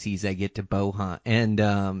these species I get to bow hunt, and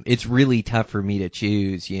it's really tough for me to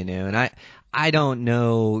choose, And I don't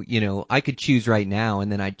know, I could choose right now,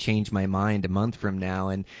 and then I'd change my mind a month from now,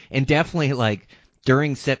 and definitely like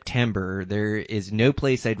during September, there is no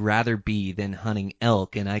place I'd rather be than hunting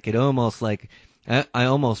elk, and I could almost like. I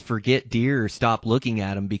almost forget deer or stop looking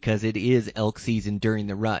at them because it is elk season during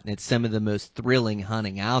the rut, and it's some of the most thrilling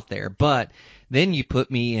hunting out there. But then you put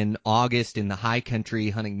me in August in the high country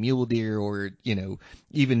hunting mule deer, or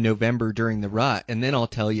even November during the rut, and then I'll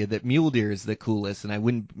tell you that mule deer is the coolest, and I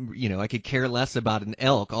wouldn't, I could care less about an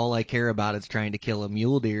elk. All I care about is trying to kill a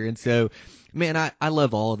mule deer. And so, man, I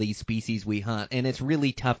love all of these species we hunt, and it's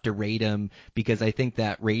really tough to rate them because I think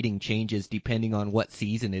that rating changes depending on what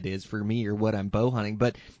season it is for me or what I'm bow hunting.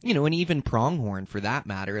 But and even pronghorn for that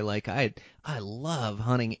matter, like I love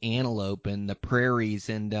hunting antelope and the prairies,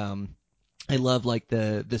 and I love like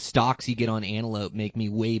the stalks you get on antelope make me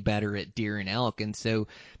way better at deer and elk. And so,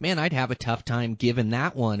 man, I'd have a tough time giving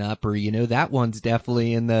that one up, or that one's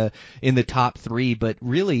definitely in the top three. But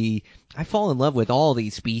really, I fall in love with all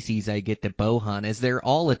these species I get to bow hunt, as they're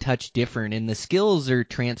all a touch different, and the skills are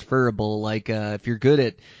transferable. Like if you're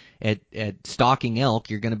good at stalking elk,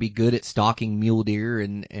 you're going to be good at stalking mule deer,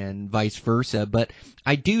 and vice versa. But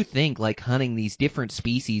I do think like hunting these different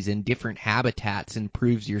species in different habitats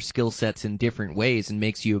improves your skill sets in different ways and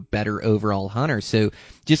makes you a better overall hunter. So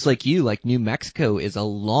just like you, like New Mexico is a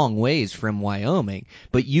long ways from Wyoming,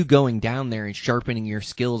 but you going down there and sharpening your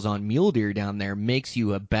skills on mule deer down there makes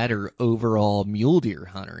you a better overall mule deer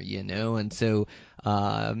hunter, And so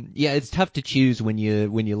yeah, it's tough to choose when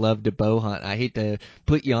you love to bow hunt. I hate to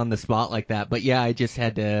put you on the spot like that, but yeah, I just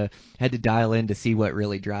had to dial in to see what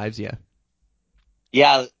really drives you.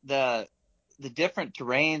 Yeah, the different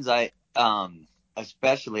terrains,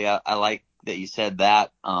 especially I like that you said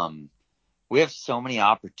that. We have so many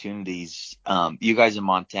opportunities. You guys in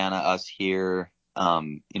Montana, us here.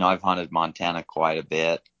 I've hunted Montana quite a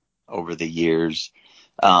bit over the years.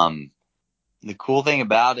 The cool thing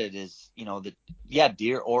about it is, yeah,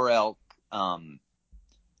 deer or elk. I've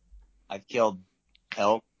killed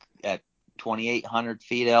elk at 2,800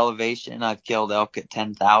 feet of elevation. I've killed elk at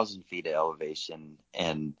 10,000 feet of elevation,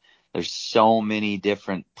 and there's so many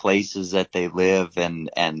different places that they live. And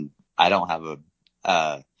I don't have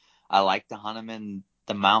I like to hunt them in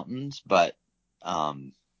the mountains, but,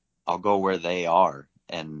 I'll go where they are.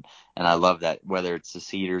 And I love that, whether it's the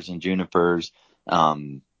cedars and junipers,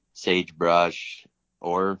 sagebrush,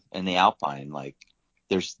 or in the alpine, like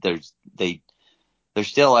they're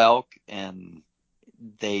still elk, and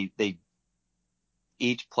they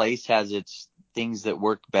each place has its things that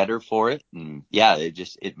work better for it. And yeah,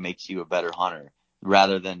 it makes you a better hunter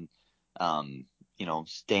rather than,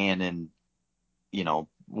 staying in,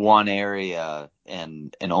 one area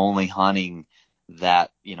and only hunting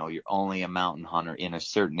that, you're only a mountain hunter in a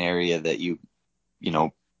certain area that you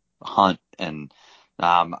know, hunt. And,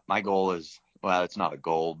 my goal is, well, it's not a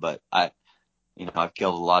goal, but I've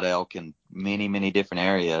killed a lot of elk in many, many different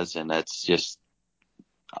areas, and that's just,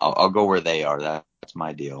 I'll go where they are. That's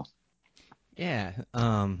my deal. Yeah.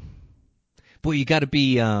 Boy, you got to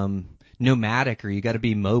be nomadic, or you got to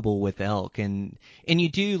be mobile with elk, and you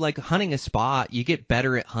do, like, hunting a spot. You get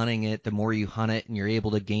better at hunting it the more you hunt it, and you're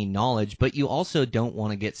able to gain knowledge. But you also don't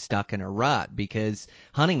want to get stuck in a rut, because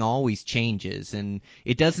hunting always changes, and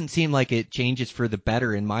it doesn't seem like it changes for the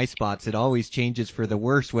better in my spots. It always changes for the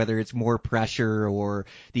worse, whether it's more pressure or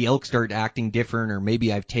the elk start acting different, or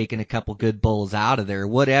maybe I've taken a couple good bulls out of there.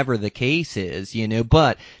 Whatever the case is,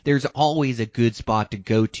 But there's always a good spot to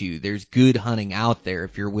go to. There's good hunting out there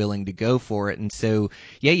if you're willing to go for it. And so,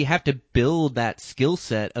 yeah, you have to build that skill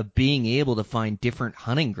set of being able to find different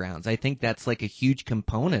hunting grounds. I think that's like a huge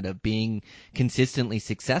component of being consistently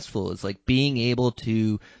successful, is like being able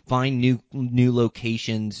to find new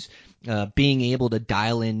locations, being able to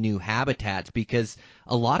dial in new habitats, because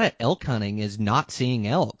a lot of elk hunting is not seeing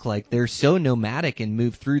elk. Like, they're so nomadic and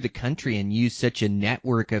move through the country and use such a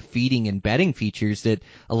network of feeding and bedding features that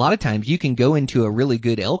a lot of times you can go into a really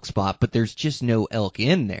good elk spot, but there's just no elk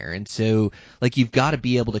in there. And so, like, you've got to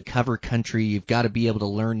be able to cover country. You've got to be able to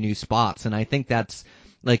learn new spots. And I think that's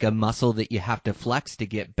like a muscle that you have to flex to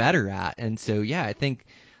get better at. And so, yeah, I think,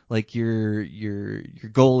 like, your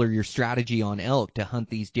goal or your strategy on elk to hunt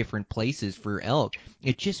these different places for elk,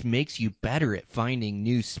 it just makes you better at finding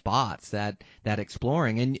new spots, that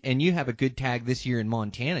exploring. And you have a good tag this year in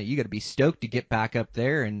Montana. You got to be stoked to get back up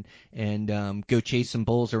there and go chase some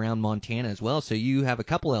bulls around Montana as well. So you have a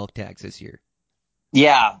couple elk tags this year.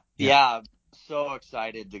 Yeah. Yeah. Yeah. So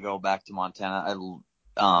excited to go back to Montana.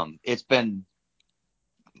 It's been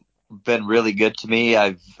really good to me.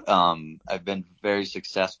 I've been very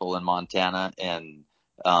successful in Montana, and,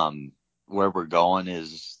 where we're going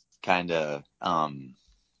is kind of, I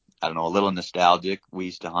don't know, a little nostalgic. We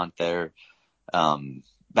used to hunt there,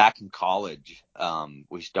 back in college.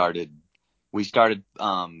 We started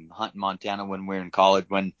hunting Montana when we were in college,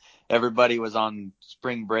 when everybody was on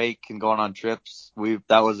spring break and going on trips.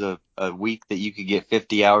 That was a week that you could get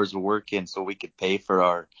 50 hours of work in, so we could pay for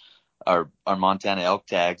our Montana elk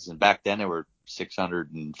tags. And back then they were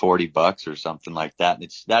 $640 or something like that. And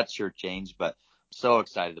that sure changed, but I'm so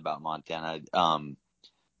excited about Montana.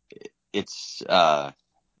 It's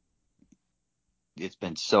it's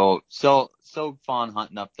been so fun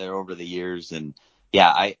hunting up there over the years. And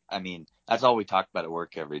yeah, I mean, that's all we talk about at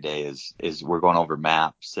work every day is we're going over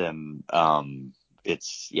maps. And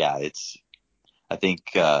it's I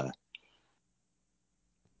think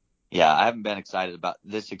yeah, I haven't been excited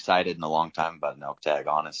in a long time about an elk tag,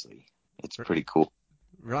 honestly. It's pretty cool.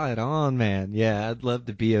 Right on, man. Yeah, I'd love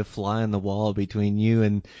to be a fly on the wall between you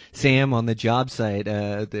and Sam on the job site.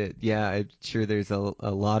 Yeah, I'm sure there's a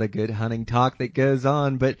lot of good hunting talk that goes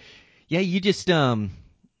on. But yeah, you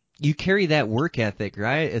carry that work ethic,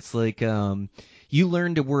 right? It's like, you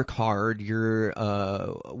learn to work hard. You're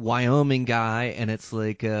a Wyoming guy, and it's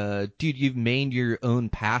like, dude, you've made your own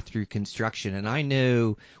path through construction, and I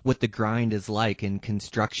know what the grind is like in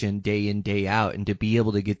construction day in, day out, and to be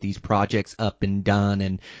able to get these projects up and done,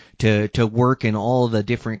 and to work in all the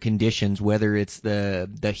different conditions, whether it's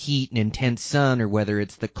the heat and intense sun, or whether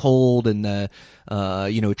it's the cold and the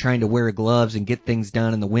trying to wear gloves and get things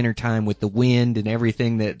done in the wintertime with the wind and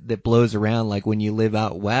everything that blows around, like when you live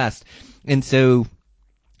out west. And so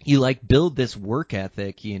you, like, build this work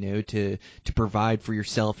ethic, to provide for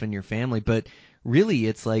yourself and your family. But really,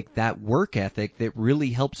 it's like that work ethic that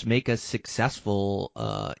really helps make us successful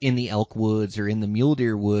in the elk woods or in the mule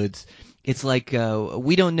deer woods. It's like,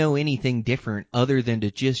 we don't know anything different other than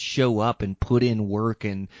to just show up and put in work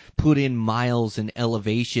and put in miles and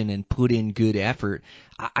elevation and put in good effort.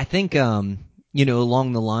 I think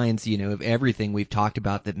along the lines, of everything we've talked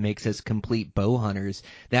about that makes us complete bow hunters,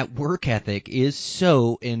 that work ethic is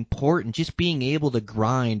so important. Just being able to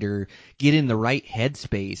grind or get in the right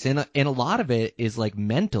headspace. And a lot of it is like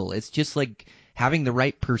mental. It's just like having the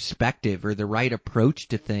right perspective or the right approach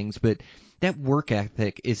to things. But that work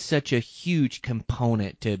ethic is such a huge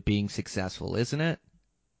component to being successful, isn't it?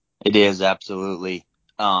 It is, absolutely.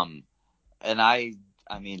 And I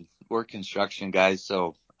mean, we're construction guys,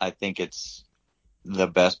 so I think it's the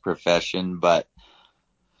best profession, but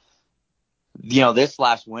this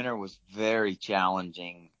last winter was very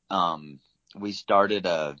challenging. We started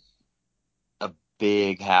a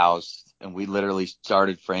big house, and we literally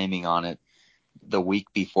started framing on it the week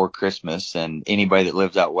before Christmas, and anybody that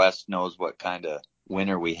lives out west knows what kind of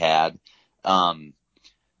winter we had. Um,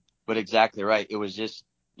 but exactly right. It was just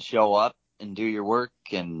show up and do your work,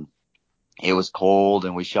 and it was cold,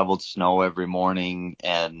 and we shoveled snow every morning.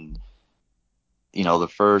 And, the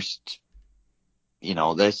first,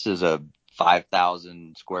 this is a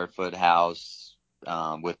 5,000 square foot house,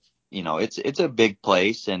 with, it's a big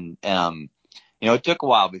place. And, it took a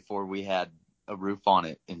while before we had a roof on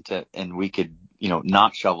it, and we could,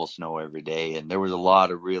 not shovel snow every day. And there was a lot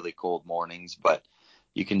of really cold mornings, but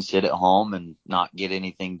you can sit at home and not get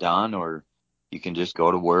anything done, or you can just go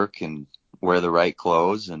to work and wear the right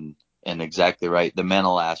clothes. And exactly right. The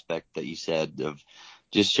mental aspect that you said of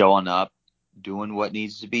just showing up, doing what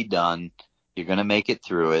needs to be done. You're going to make it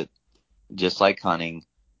through it. Just like hunting.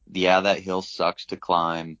 Yeah, that hill sucks to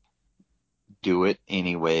climb. Do it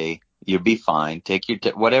anyway. You'll be fine. Take your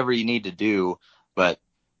whatever you need to do, but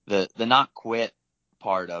the not quit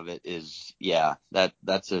part of it is, yeah,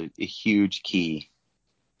 that's a huge key.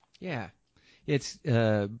 Yeah. It's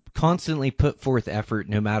constantly put forth effort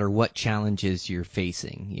no matter what challenges you're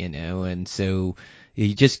facing, and so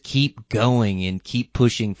you just keep going and keep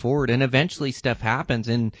pushing forward, and eventually stuff happens.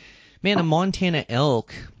 And man, a Montana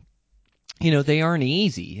elk, they aren't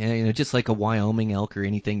easy, just like a Wyoming elk or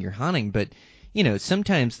anything you're hunting. But,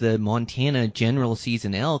 sometimes the Montana general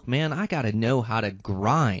season elk, man, I got to know how to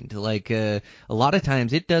grind. Like, a lot of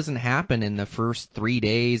times it doesn't happen in the first 3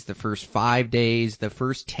 days, the first 5 days, the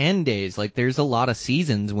first 10 days. Like, there's a lot of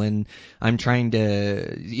seasons when I'm trying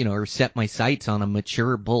to, or set my sights on a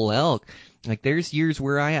mature bull elk. Like, there's years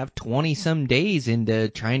where I have 20 some days into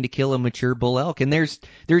trying to kill a mature bull elk, and there's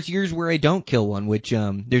years where I don't kill one, which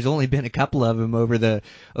there's only been a couple of them over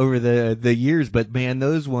the years, but man,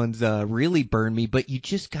 those ones really burn me. But you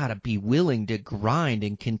just gotta be willing to grind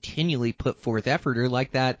and continually put forth effort. Or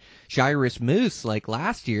like that Shiras moose, like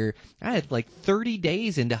last year, I had like 30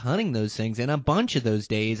 days into hunting those things, and a bunch of those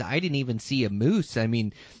days I didn't even see a moose. I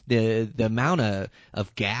mean, the amount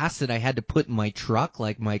of gas that I had to put in my truck,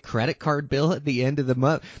 like my credit card bill at the end of the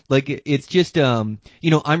month, like it's just I'm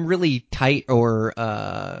really tight or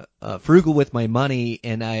frugal with my money,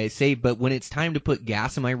 and I save. But when it's time to put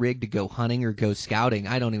gas in my rig to go hunting or go scouting,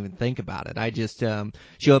 I don't even think about it. I just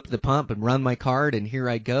show up at the pump and run my card, and here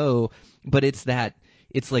I go. But it's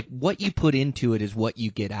like what you put into it is what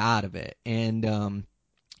you get out of it. And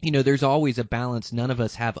there's always a balance. None of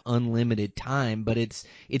us have unlimited time, but it's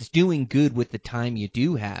doing good with the time you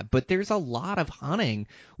do have. But there's a lot of hunting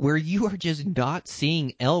where you are just not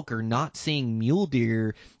seeing elk or not seeing mule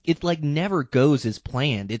deer. It like never goes as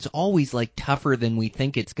planned. It's always like tougher than we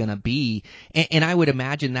think it's gonna be. And I would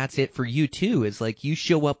imagine that's it for you too. Is like you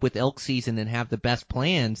show up with elk season and have the best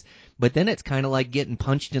plans, but then it's kind of like getting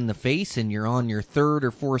punched in the face and you're on your third or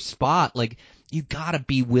fourth spot. Like you gotta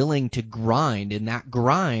be willing to grind, and that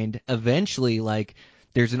grind eventually, like,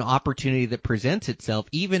 there's an opportunity that presents itself.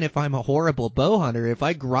 Even if I'm a horrible bow hunter, if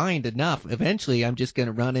I grind enough, eventually I'm just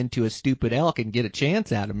gonna run into a stupid elk and get a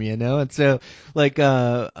chance at him, And so, like,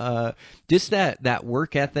 just that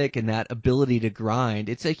work ethic and that ability to grind,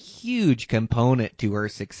 it's a huge component to our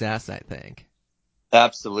success, I think.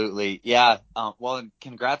 Absolutely. Yeah. Well, and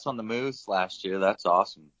congrats on the moose last year. That's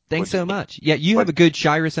awesome. Thanks What'd you so get? much. Yeah, you have What? a good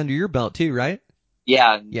Shiras under your belt too, right?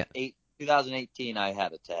 Yeah. In Yeah. 2018, I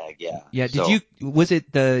had a tag. Yeah. Yeah. So Was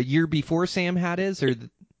it the year before Sam had his or the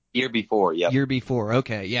year before. Yep. year before?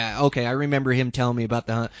 Okay. Yeah. Okay. I remember him telling me about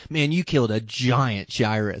the hunt. Man, you killed a giant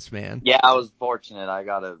Shiras, man. Yeah. I was fortunate. I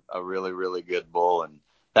got a really, really good bull, and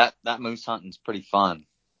that moose hunting's pretty fun.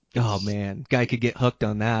 Oh, It's man. Guy could get hooked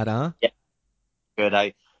on that, huh? yeah, good.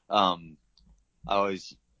 Um, I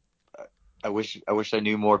always, I wish I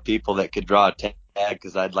knew more people that could draw a tag,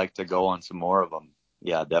 because I'd like to go on some more of them.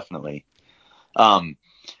 Yeah, definitely. Um,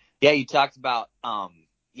 yeah, you talked about,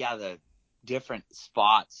 yeah, the different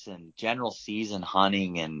spots and general season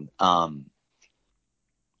hunting. And,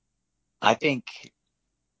 I think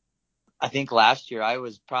I think last year I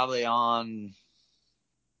was probably on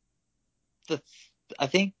the, I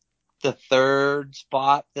think the third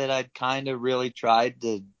spot that I'd kind of really tried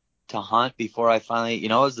to hunt before I finally,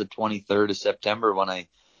 it was the 23rd of September when I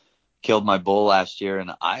killed my bull last year,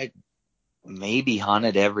 and I maybe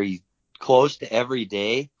hunted close to every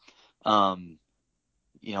day. Whether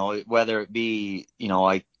it be,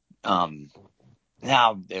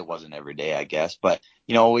 now it wasn't every day, I guess, but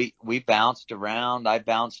we bounced around. I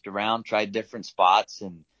bounced around, tried different spots,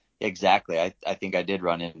 and exactly, I think I did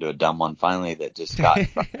run into a dumb one finally that just got in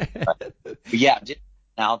front. But yeah, just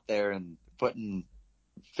out there and putting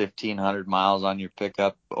 1,500 miles on your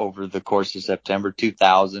pickup over the course of September,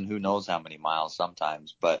 2,000, who knows how many miles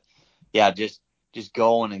sometimes, but yeah, just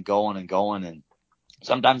going and going and going, and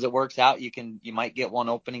sometimes it works out. You might get one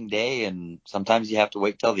opening day, and sometimes you have to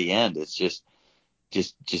wait till the end. It's just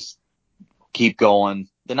keep going.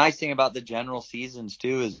 The nice thing about the general seasons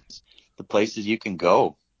too is the places you can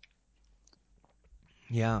go.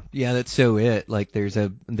 Yeah, that's so it. Like there's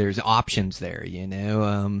options there,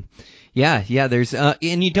 there's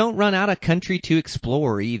and you don't run out of country to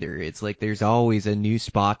explore either. It's like there's always a new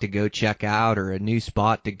spot to go check out or a new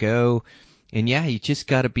spot to go. And yeah, you just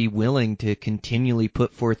got to be willing to continually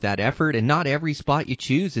put forth that effort, and not every spot you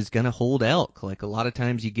choose is going to hold elk. Like a lot of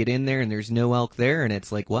times you get in there and there's no elk there, and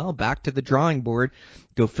it's like, well, back to the drawing board,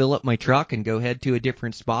 go fill up my truck and go head to a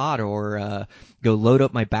different spot, or go load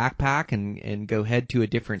up my backpack and go head to a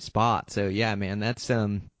different spot. So yeah, man, that's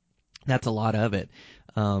a lot of it.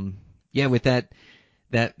 With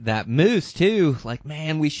that moose too, like,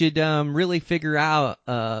 man, we should really figure out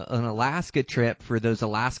an Alaska trip for those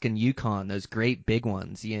Alaskan Yukon, those great big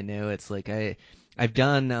ones. It's like I've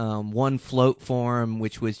done one float for 'em,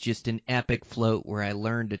 which was just an epic float where I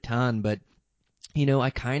learned a ton, but I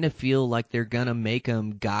kind of feel like they're gonna make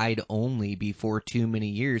them guide only before too many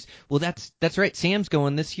years. Well, that's right. Sam's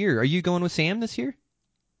going this year. Are you going with Sam this year?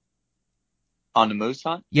 On the moose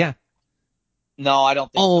hunt? Yeah. No, I don't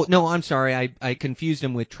think Oh, so. no, I'm sorry. I confused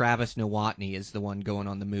him with Travis Nowotny is the one going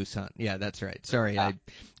on the moose hunt. Yeah, that's right. Sorry, Yeah.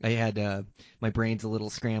 I had my brain's a little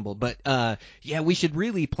scrambled. But yeah, we should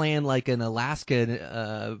really plan like an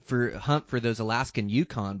Alaska hunt for those Alaskan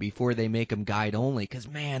Yukon before they make them guide only. 'Cause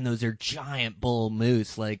man, those are giant bull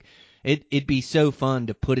moose. Like it'd be so fun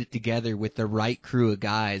to put it together with the right crew of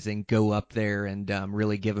guys and go up there and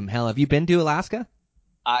really give them hell. Have you been to Alaska?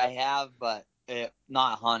 I have, but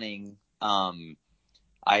not hunting.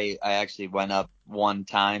 I actually went up one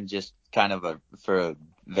time just kind of for a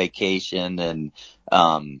vacation, and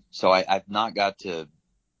so I've not got to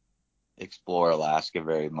explore Alaska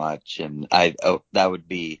very much, and that would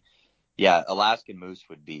be, yeah, Alaskan moose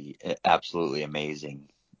would be absolutely amazing.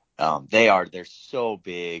 They're so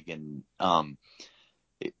big, and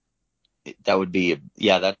that would be,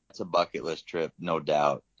 yeah, that's a bucket list trip, no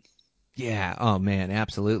doubt. Yeah. Oh man,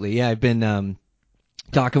 absolutely. Yeah, I've been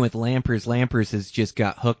talking with Lampers. Lampers has just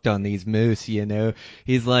got hooked on these moose.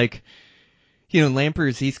 He's like,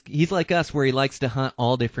 Lampers, he's like us where he likes to hunt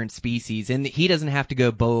all different species, and he doesn't have to go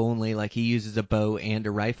bow only. Like he uses a bow and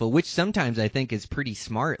a rifle, which sometimes I think is pretty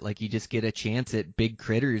smart. Like you just get a chance at big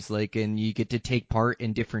critters, like, and you get to take part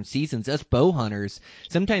in different seasons. Us bow hunters,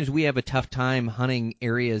 sometimes we have a tough time hunting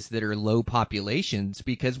areas that are low populations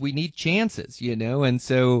because we need chances, and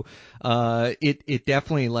so it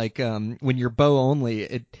definitely, like, when you're bow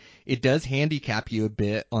only, it does handicap you a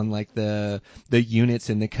bit on like the units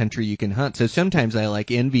in the country you can hunt. So sometimes I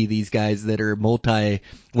like envy these guys that are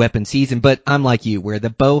multi-weapon season, but I'm like you, where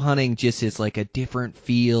the bow hunting just is like a different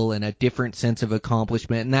feel and a different sense of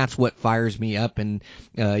accomplishment, and that's what fires me up. And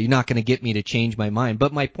you're not going to get me to change my mind.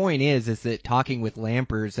 But my point is that talking with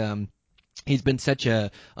Lampers, he's been such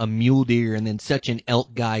a mule deer and then such an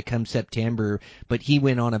elk guy come September, but he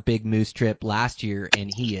went on a big moose trip last year and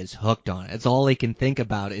he is hooked on it. It's all he can think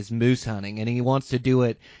about is moose hunting, and he wants to do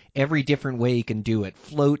it every different way he can do it.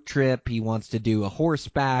 Float trip, he wants to do a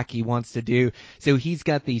horseback, so he's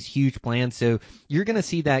got these huge plans. So you're going to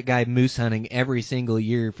see that guy moose hunting every single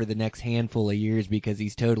year for the next handful of years because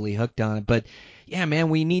he's totally hooked on it. But yeah, man,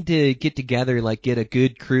 we need to get together, like get a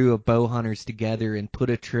good crew of bow hunters together and put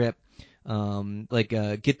a trip,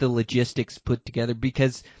 get the logistics put together,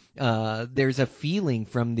 because there's a feeling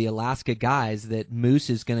from the Alaska guys that moose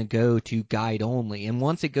is going to go to guide only, and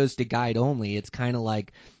once it goes to guide only, it's kind of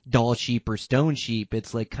like doll sheep or stone sheep.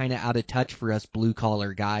 It's like kind of out of touch for us blue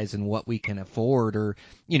collar guys and what we can afford, or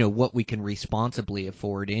what we can responsibly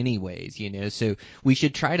afford anyways. So we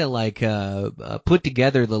should try to put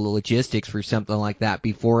together the logistics for something like that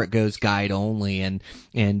before it goes guide only, and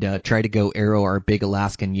try to go arrow our big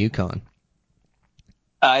Alaskan Yukon.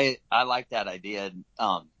 I like that idea.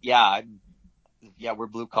 Yeah, we're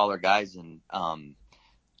blue collar guys, and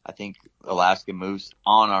I think Alaska moose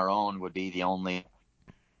on our own would be the only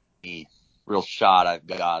real shot I've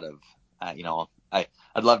got of,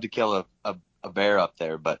 I'd love to kill a bear up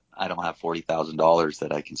there, but I don't have $40,000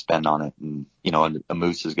 that I can spend on it. And, a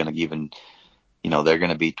moose is going to even, they're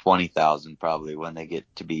going to be 20,000 probably when they get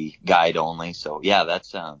to be guide only. So yeah,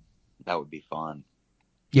 that would be fun.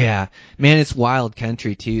 Yeah, man, it's wild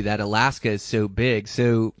country too. That Alaska is so big.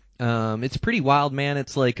 So, it's pretty wild, man.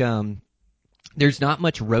 It's like, there's not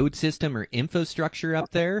much road system or infrastructure up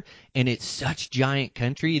there, and it's such giant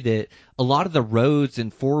country that a lot of the roads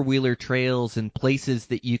and four-wheeler trails and places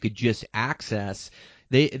that you could just access,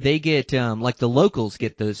 they get like the locals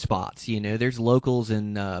get those spots. There's locals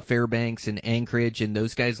in Fairbanks and Anchorage, and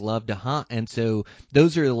those guys love to hunt, and so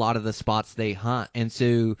those are a lot of the spots they hunt, and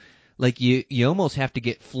so. Like you almost have to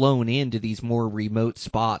get flown into these more remote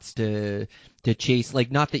spots to chase, like,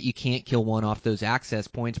 not that you can't kill one off those access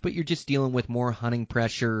points, but you're just dealing with more hunting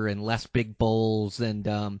pressure and less big bulls. And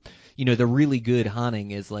the really good hunting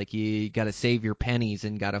is like you got to save your pennies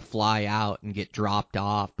and got to fly out and get dropped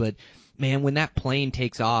off. But man, when that plane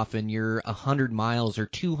takes off and you're 100 miles or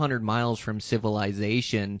 200 miles from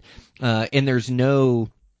civilization, and there's no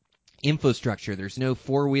infrastructure. There's no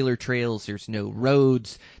four-wheeler trails. There's no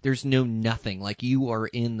roads. There's no nothing. Like, you are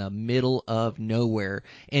in the middle of nowhere.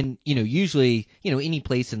 And, usually, any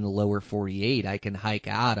place in the lower 48 I can hike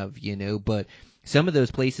out of, but some of those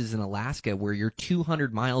places in Alaska where you're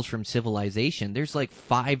 200 miles from civilization, there's like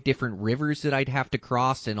 5 different rivers that I'd have to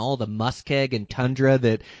cross and all the muskeg and tundra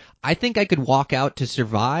that I think I could walk out to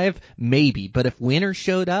survive, maybe. But if winter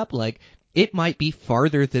showed up, like, it might be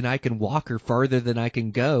farther than I can walk or farther than I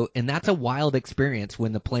can go, and that's a wild experience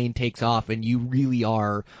when the plane takes off and you really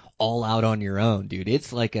are all out on your own, dude.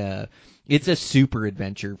 It's a super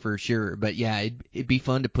adventure for sure. But yeah, it'd be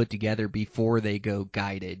fun to put together before they go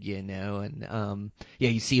guided, and yeah,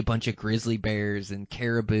 you see a bunch of grizzly bears and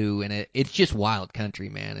caribou, and it's just wild country,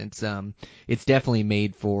 man. It's definitely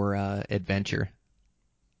made for adventure.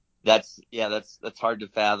 That's hard to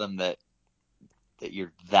fathom that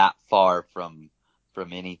you're that far from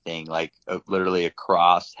anything, like literally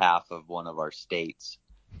across half of one of our states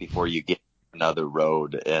before you get another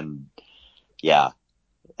road. And yeah,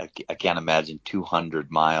 I can't imagine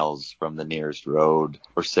 200 miles from the nearest road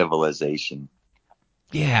or civilization.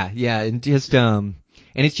 Yeah, and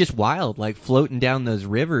it's just wild, like floating down those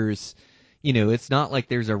rivers. It's not like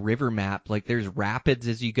there's a river map. Like, there's rapids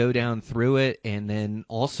as you go down through it, and then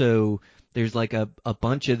also there's like a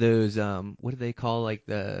bunch of those what do they call, like,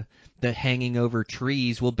 the hanging over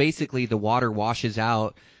trees. Well, basically the water washes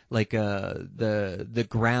out like the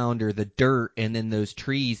ground or the dirt, and then those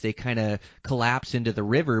trees, they kind of collapse into the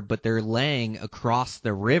river, but they're laying across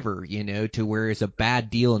the river, to where it's a bad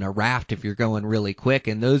deal in a raft if you're going really quick.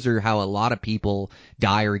 And those are how a lot of people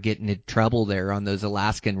die or get into trouble there on those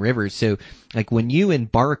Alaskan rivers. So, like, when you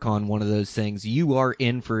embark on one of those things, you are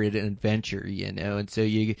in for an adventure, and so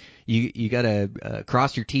you got to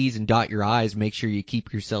cross your T's and dot your I's, make sure you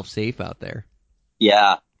keep yourself safe out there.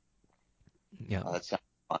 Yeah. Yeah. Oh, that sounds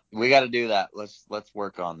fun. We got to do that. Let's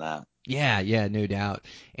work on that. Yeah, no doubt.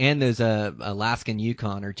 And those Alaskan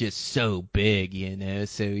Yukon are just so big,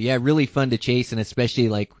 So yeah, really fun to chase, and especially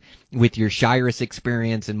like with your Shiras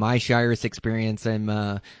experience and my Shiras experience,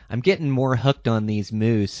 I'm getting more hooked on these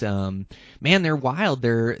moose. Man, they're wild.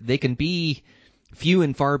 They can be few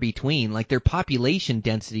and far between. Like, their population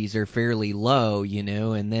densities are fairly low,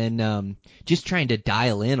 and then just trying to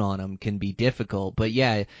dial in on them can be difficult. But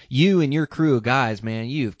yeah, you and your crew of guys, man,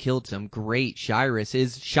 you've killed some great Shiras.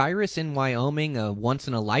 Is Shiras in Wyoming a once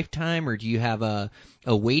in a lifetime, or do you have a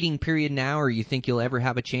waiting period now, or you think you'll ever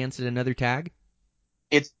have a chance at another tag?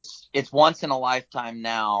 It's once in a lifetime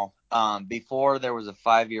now. Before there was a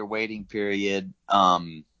 5-year waiting period.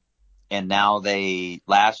 And now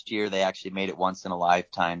last year they actually made it once in a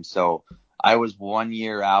lifetime. So I was 1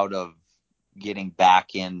 year out of getting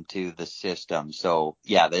back into the system. So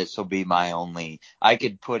yeah, this will be my only, I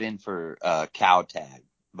could put in for cow tag,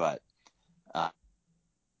 but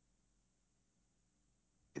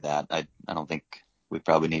that I don't think we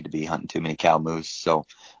probably need to be hunting too many cow moose. So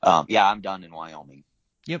yeah, I'm done in Wyoming.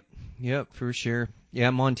 Yep, for sure. Yeah,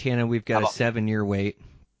 Montana, we've How got a about, 7-year wait.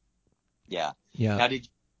 yeah. Yeah. Now did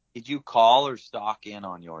you call or stock in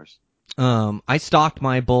on yours? I stocked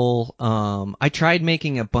my bull. I tried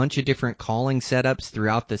making a bunch of different calling setups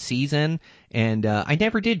throughout the season, and I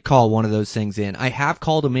never did call one of those things in. I have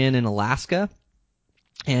called them in Alaska,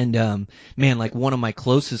 and man, like, one of my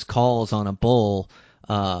closest calls on a bull,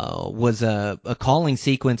 was a calling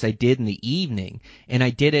sequence I did in the evening, and I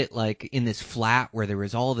did it like in this flat where there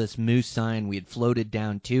was all this moose sign. We had floated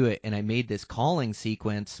down to it, and I made this calling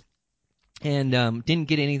sequence. And didn't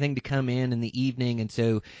get anything to come in the evening, and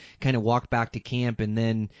so kind of walked back to camp, and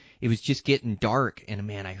then it was just getting dark, and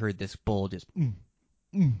man, I heard this bull just mm,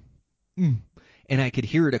 mm, and I could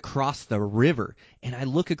hear it across the river. And I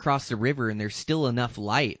look across the river, and there's still enough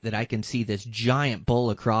light that I can see this giant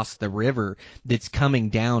bull across the river that's coming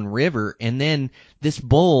down river. And then this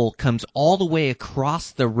bull comes all the way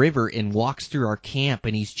across the river and walks through our camp,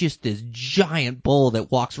 and he's just this giant bull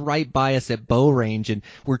that walks right by us at bow range, and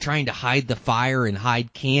we're trying to hide the fire and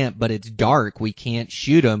hide camp, but it's dark. We can't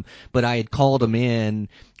shoot him, but I had called him in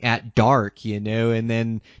at dark, and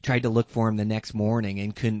then tried to look for him the next morning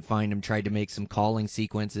and couldn't find him, tried to make some calling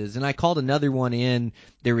sequences. And I called another one in.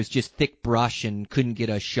 There was just thick brush and couldn't get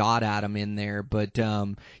a shot at him in there. But,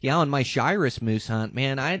 yeah, on my Shiras moose hunt,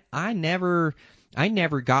 man, I never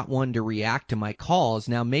got one to react to my calls.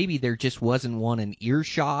 Now, maybe there just wasn't one in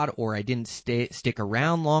earshot, or I didn't stick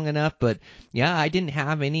around long enough, but yeah, I didn't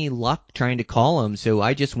have any luck trying to call him, so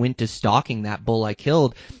I just went to stalking that bull I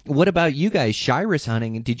killed. What about you guys, Shiras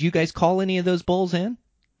hunting? Did you guys call any of those bulls in?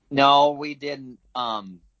 No, we didn't.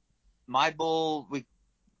 My bull, we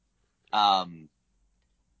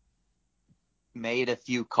made a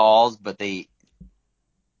few calls, but they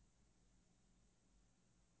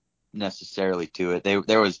necessarily to it.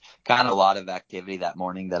 There was kind of a lot of activity that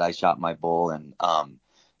morning that I shot my bull, and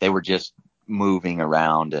they were just moving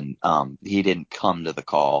around, and he didn't come to the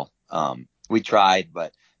call. We tried,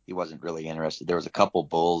 but he wasn't really interested. There was a couple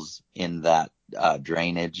bulls in that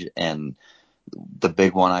drainage, and the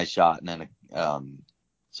big one I shot, and then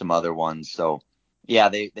some other ones. So yeah,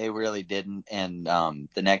 they really didn't. And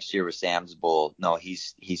the next year with Sam's bull, no, he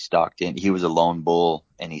stalked in. He was a lone bull,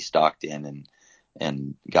 and he stalked in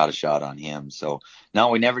and got a shot on him. So no,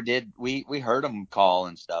 we never did. We heard him call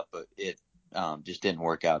and stuff, but it just didn't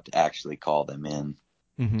work out to actually call them in.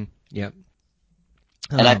 Mm-hmm. Yep.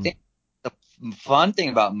 And I think the fun thing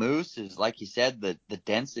about moose is, like you said, the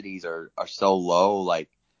densities are so low. Like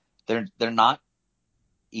they're not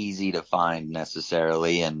easy to find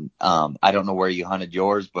necessarily. And I don't know where you hunted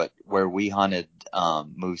yours, but where we hunted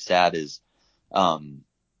moose at is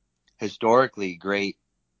historically great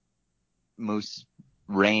moose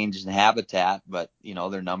range and habitat, but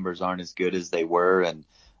their numbers aren't as good as they were, and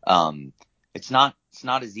it's not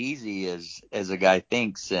as easy as a guy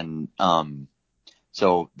thinks. And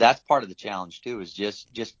so that's part of the challenge too, is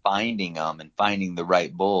just finding them and finding the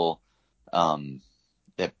right bull,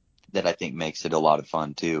 that I think makes it a lot of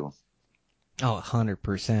fun too. Oh,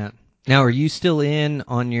 100%. Now, are you still in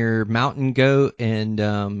on your mountain goat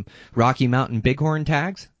and Rocky Mountain bighorn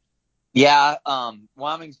tags? Yeah,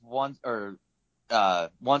 Wyoming's once in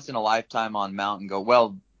a lifetime on mountain goat.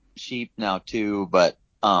 Well, sheep now too, but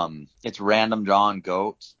it's random drawn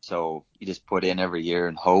goats, so you just put in every year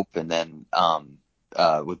and hope. And then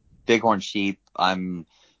with bighorn sheep, I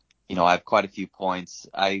have quite a few points.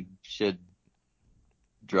 I should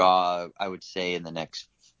draw, I would say, in the next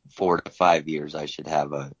 4 to 5 years, I should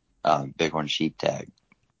have a bighorn sheep tag.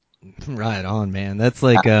 Right on, man. That's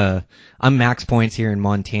like I'm max points here in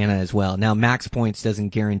Montana as well. Now, max points doesn't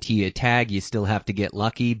guarantee you a tag. You still have to get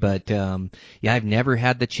lucky, but yeah, I've never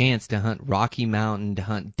had the chance to hunt Rocky Mountain, to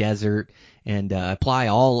hunt desert, and apply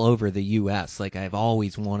all over the U.S. Like I've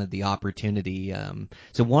always wanted the opportunity.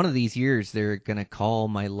 So one of these years they're gonna call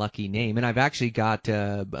my lucky name, and I've actually got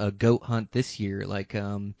a goat hunt this year. Like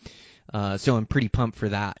so I'm pretty pumped for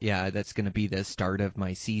that. Yeah, that's going to be the start of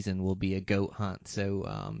my season, will be a goat hunt.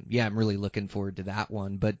 So, yeah, I'm really looking forward to that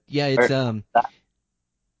one. But yeah, it's,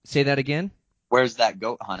 say that again? Where's that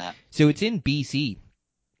goat hunt at? So it's in BC.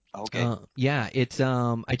 Okay. Yeah, it's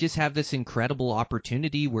I just have this incredible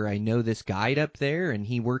opportunity where I know this guide up there, and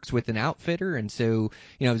he works with an outfitter, and so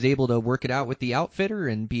I was able to work it out with the outfitter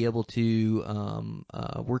and be able to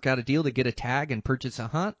work out a deal to get a tag and purchase a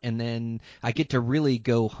hunt, and then I get to really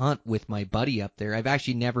go hunt with my buddy up there. I've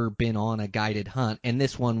actually never been on a guided hunt, and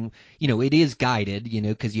this one, it is guided,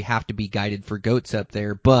 because you have to be guided for goats up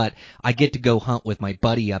there, but I get to go hunt with my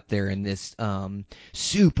buddy up there in this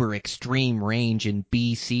super extreme range in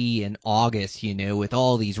BC in August, with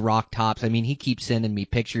all these rock tops. I mean, he keeps sending me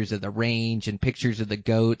pictures of the range and pictures of the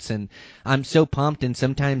goats, and I'm so pumped. And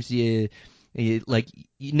sometimes you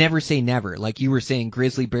never say never. Like you were saying,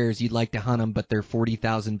 grizzly bears, you'd like to hunt them, but they're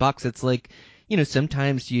 $40,000. It's like,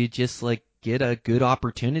 sometimes you just like get a good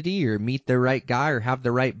opportunity or meet the right guy or have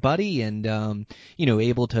the right buddy and,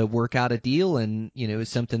 able to work out a deal and,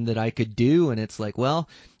 it's something that I could do. And it's like, well,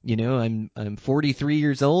 I'm 43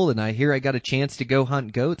 years old and I hear I got a chance to go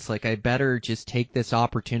hunt goats. Like I better just take this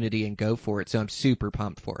opportunity and go for it. So I'm super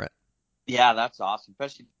pumped for it. Yeah, that's awesome.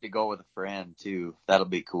 Especially to go with a friend too. That'll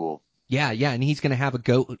be cool. Yeah, and he's going to have a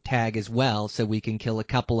goat tag as well, so we can kill a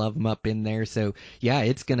couple of them up in there. So, yeah,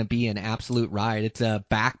 it's going to be an absolute ride. It's a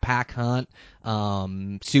backpack hunt,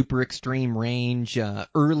 super extreme range,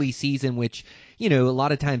 early season, which, a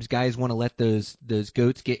lot of times guys want to let those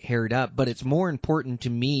goats get haired up, but it's more important to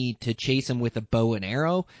me to chase them with a bow and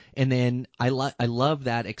arrow. And then I love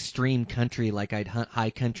that extreme country like I'd hunt high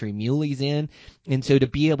country muleys in. And so to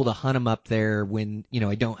be able to hunt them up there when,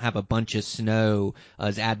 I don't have a bunch of snow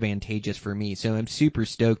is advantageous for me. So I'm super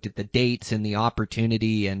stoked at the dates and the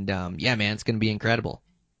opportunity. And yeah, man, it's going to be incredible.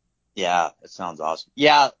 Yeah, it sounds awesome.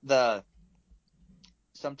 Yeah,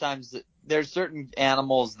 sometimes there's certain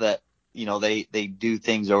animals that they do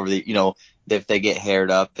things over the if they get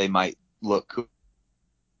haired up they might look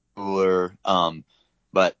cooler,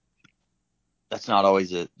 but that's not always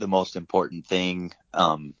the most important thing.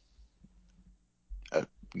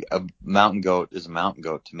 A mountain goat is a mountain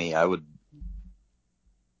goat to me. I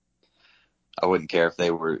wouldn't care if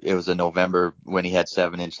it was a November when he had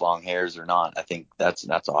 7-inch long hairs or not. I think that's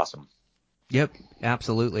awesome. Yep,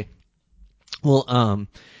 absolutely. Well,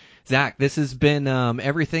 Zach, this has been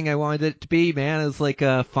everything I wanted it to be, man. It's like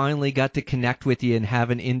finally got to connect with you and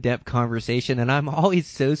have an in-depth conversation. And I'm always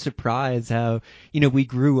so surprised how, we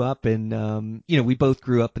grew up and, we both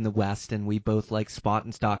grew up in the West and we both like spot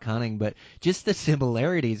and stock hunting. But just the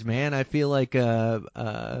similarities, man. I feel like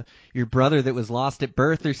your brother that was lost at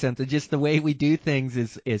birth or something, just the way we do things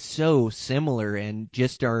is so similar. And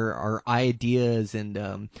just our ideas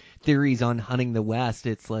and theories on hunting the West,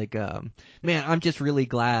 it's like, man, I'm just really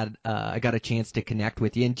glad I got a chance to connect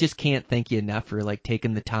with you, and just can't thank you enough for like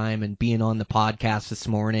taking the time and being on the podcast this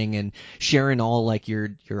morning and sharing all like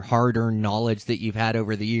your hard-earned knowledge that you've had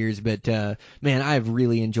over the years. But man, I've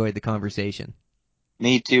really enjoyed the conversation.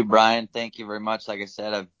 Me too, Brian. Thank you very much. Like I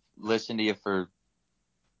said, I've listened to you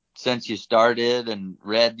since you started and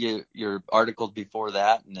read your articles before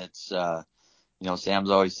that, and it's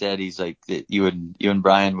Sam's always said he's like that you and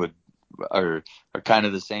Brian are kind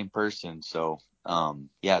of the same person. So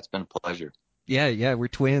yeah, it's been a pleasure. Yeah, we're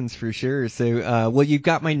twins for sure. So, well, you've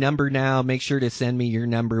got my number now. Make sure to send me your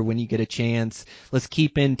number when you get a chance. Let's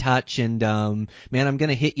keep in touch. And, man, I'm going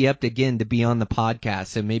to hit you up again to be on the podcast.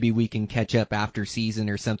 So maybe we can catch up after season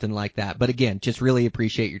or something like that. But again, just really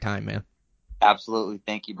appreciate your time, man. Absolutely.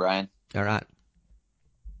 Thank you, Brian. All right.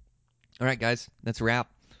 All right, guys, that's a wrap.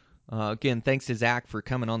 Again, thanks to Zach for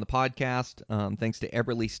coming on the podcast. Thanks to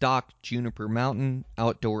Eberly Stock, Juniper Mountain,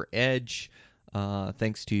 Outdoor Edge.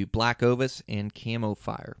 Thanks to Black Ovis and Camo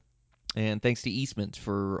Fire. And thanks to Eastman's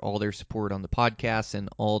for all their support on the podcast and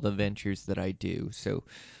all the ventures that I do. So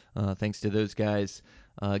thanks to those guys.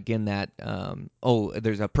 Again, there's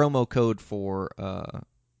a promo code for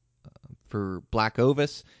Black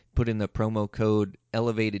Ovis. Put in the promo code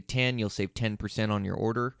Elevated10. You'll save 10% on your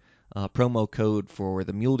order. Promo code for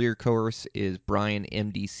the mule deer course is Brian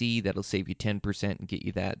MDC. That'll save you 10% and get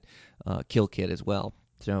you that kill kit as well.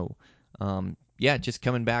 So, yeah, just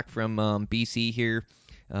coming back from BC here.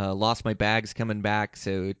 Lost my bags coming back,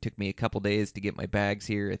 so it took me a couple days to get my bags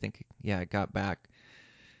here. I think, I got back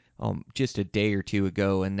just a day or two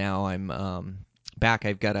ago, and now I'm back.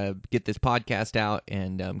 I've got to get this podcast out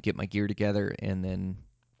and get my gear together, and then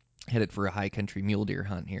headed for a high country mule deer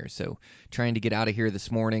hunt here. So trying to get out of here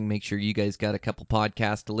this morning, make sure you guys got a couple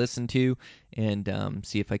podcasts to listen to, and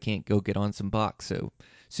see if I can't go get on some bucks. So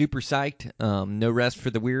super psyched. No rest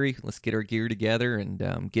for the weary. Let's get our gear together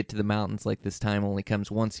and get to the mountains. Like this time only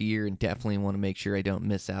comes once a year, and definitely want to make sure I don't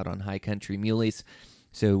miss out on high country muleys.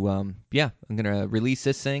 So, yeah, I'm going to release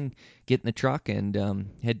this thing, get in the truck, and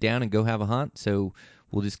head down and go have a hunt. So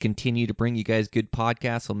we'll just continue to bring you guys good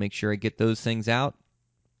podcasts. I'll make sure I get those things out.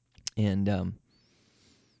 And,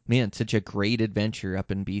 man, such a great adventure up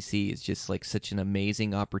in BC. It's just like such an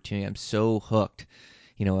amazing opportunity. I'm so hooked.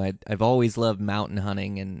 I've always loved mountain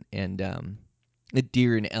hunting and the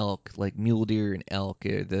deer and elk, like mule deer and elk,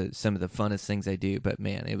 are some of the funnest things I do. But,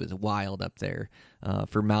 man, it was wild up there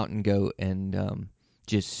for mountain goat and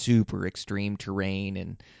just super extreme terrain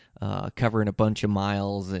and covering a bunch of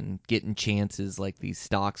miles and getting chances. Like these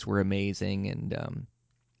stocks were amazing and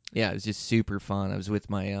Yeah, it was just super fun. I was with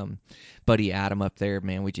my buddy Adam up there.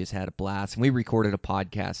 Man, we just had a blast. And we recorded a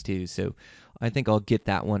podcast too. So I think I'll get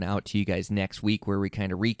that one out to you guys next week where we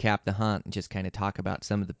kind of recap the hunt and just kind of talk about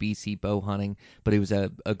some of the BC bow hunting. But it was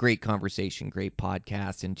a great conversation, great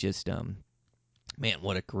podcast, and just, man,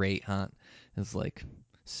 what a great hunt. It was like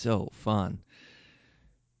so fun.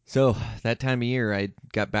 So that time of year, I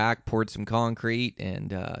got back, poured some concrete, and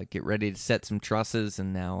get ready to set some trusses,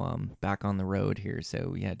 and now I'm back on the road here.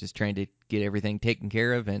 So yeah, just trying to get everything taken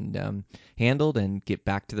care of and handled, and get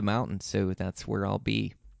back to the mountains. So that's where I'll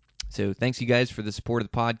be. So thanks you guys for the support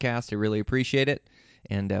of the podcast. I really appreciate it.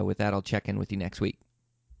 And with that, I'll check in with you next week.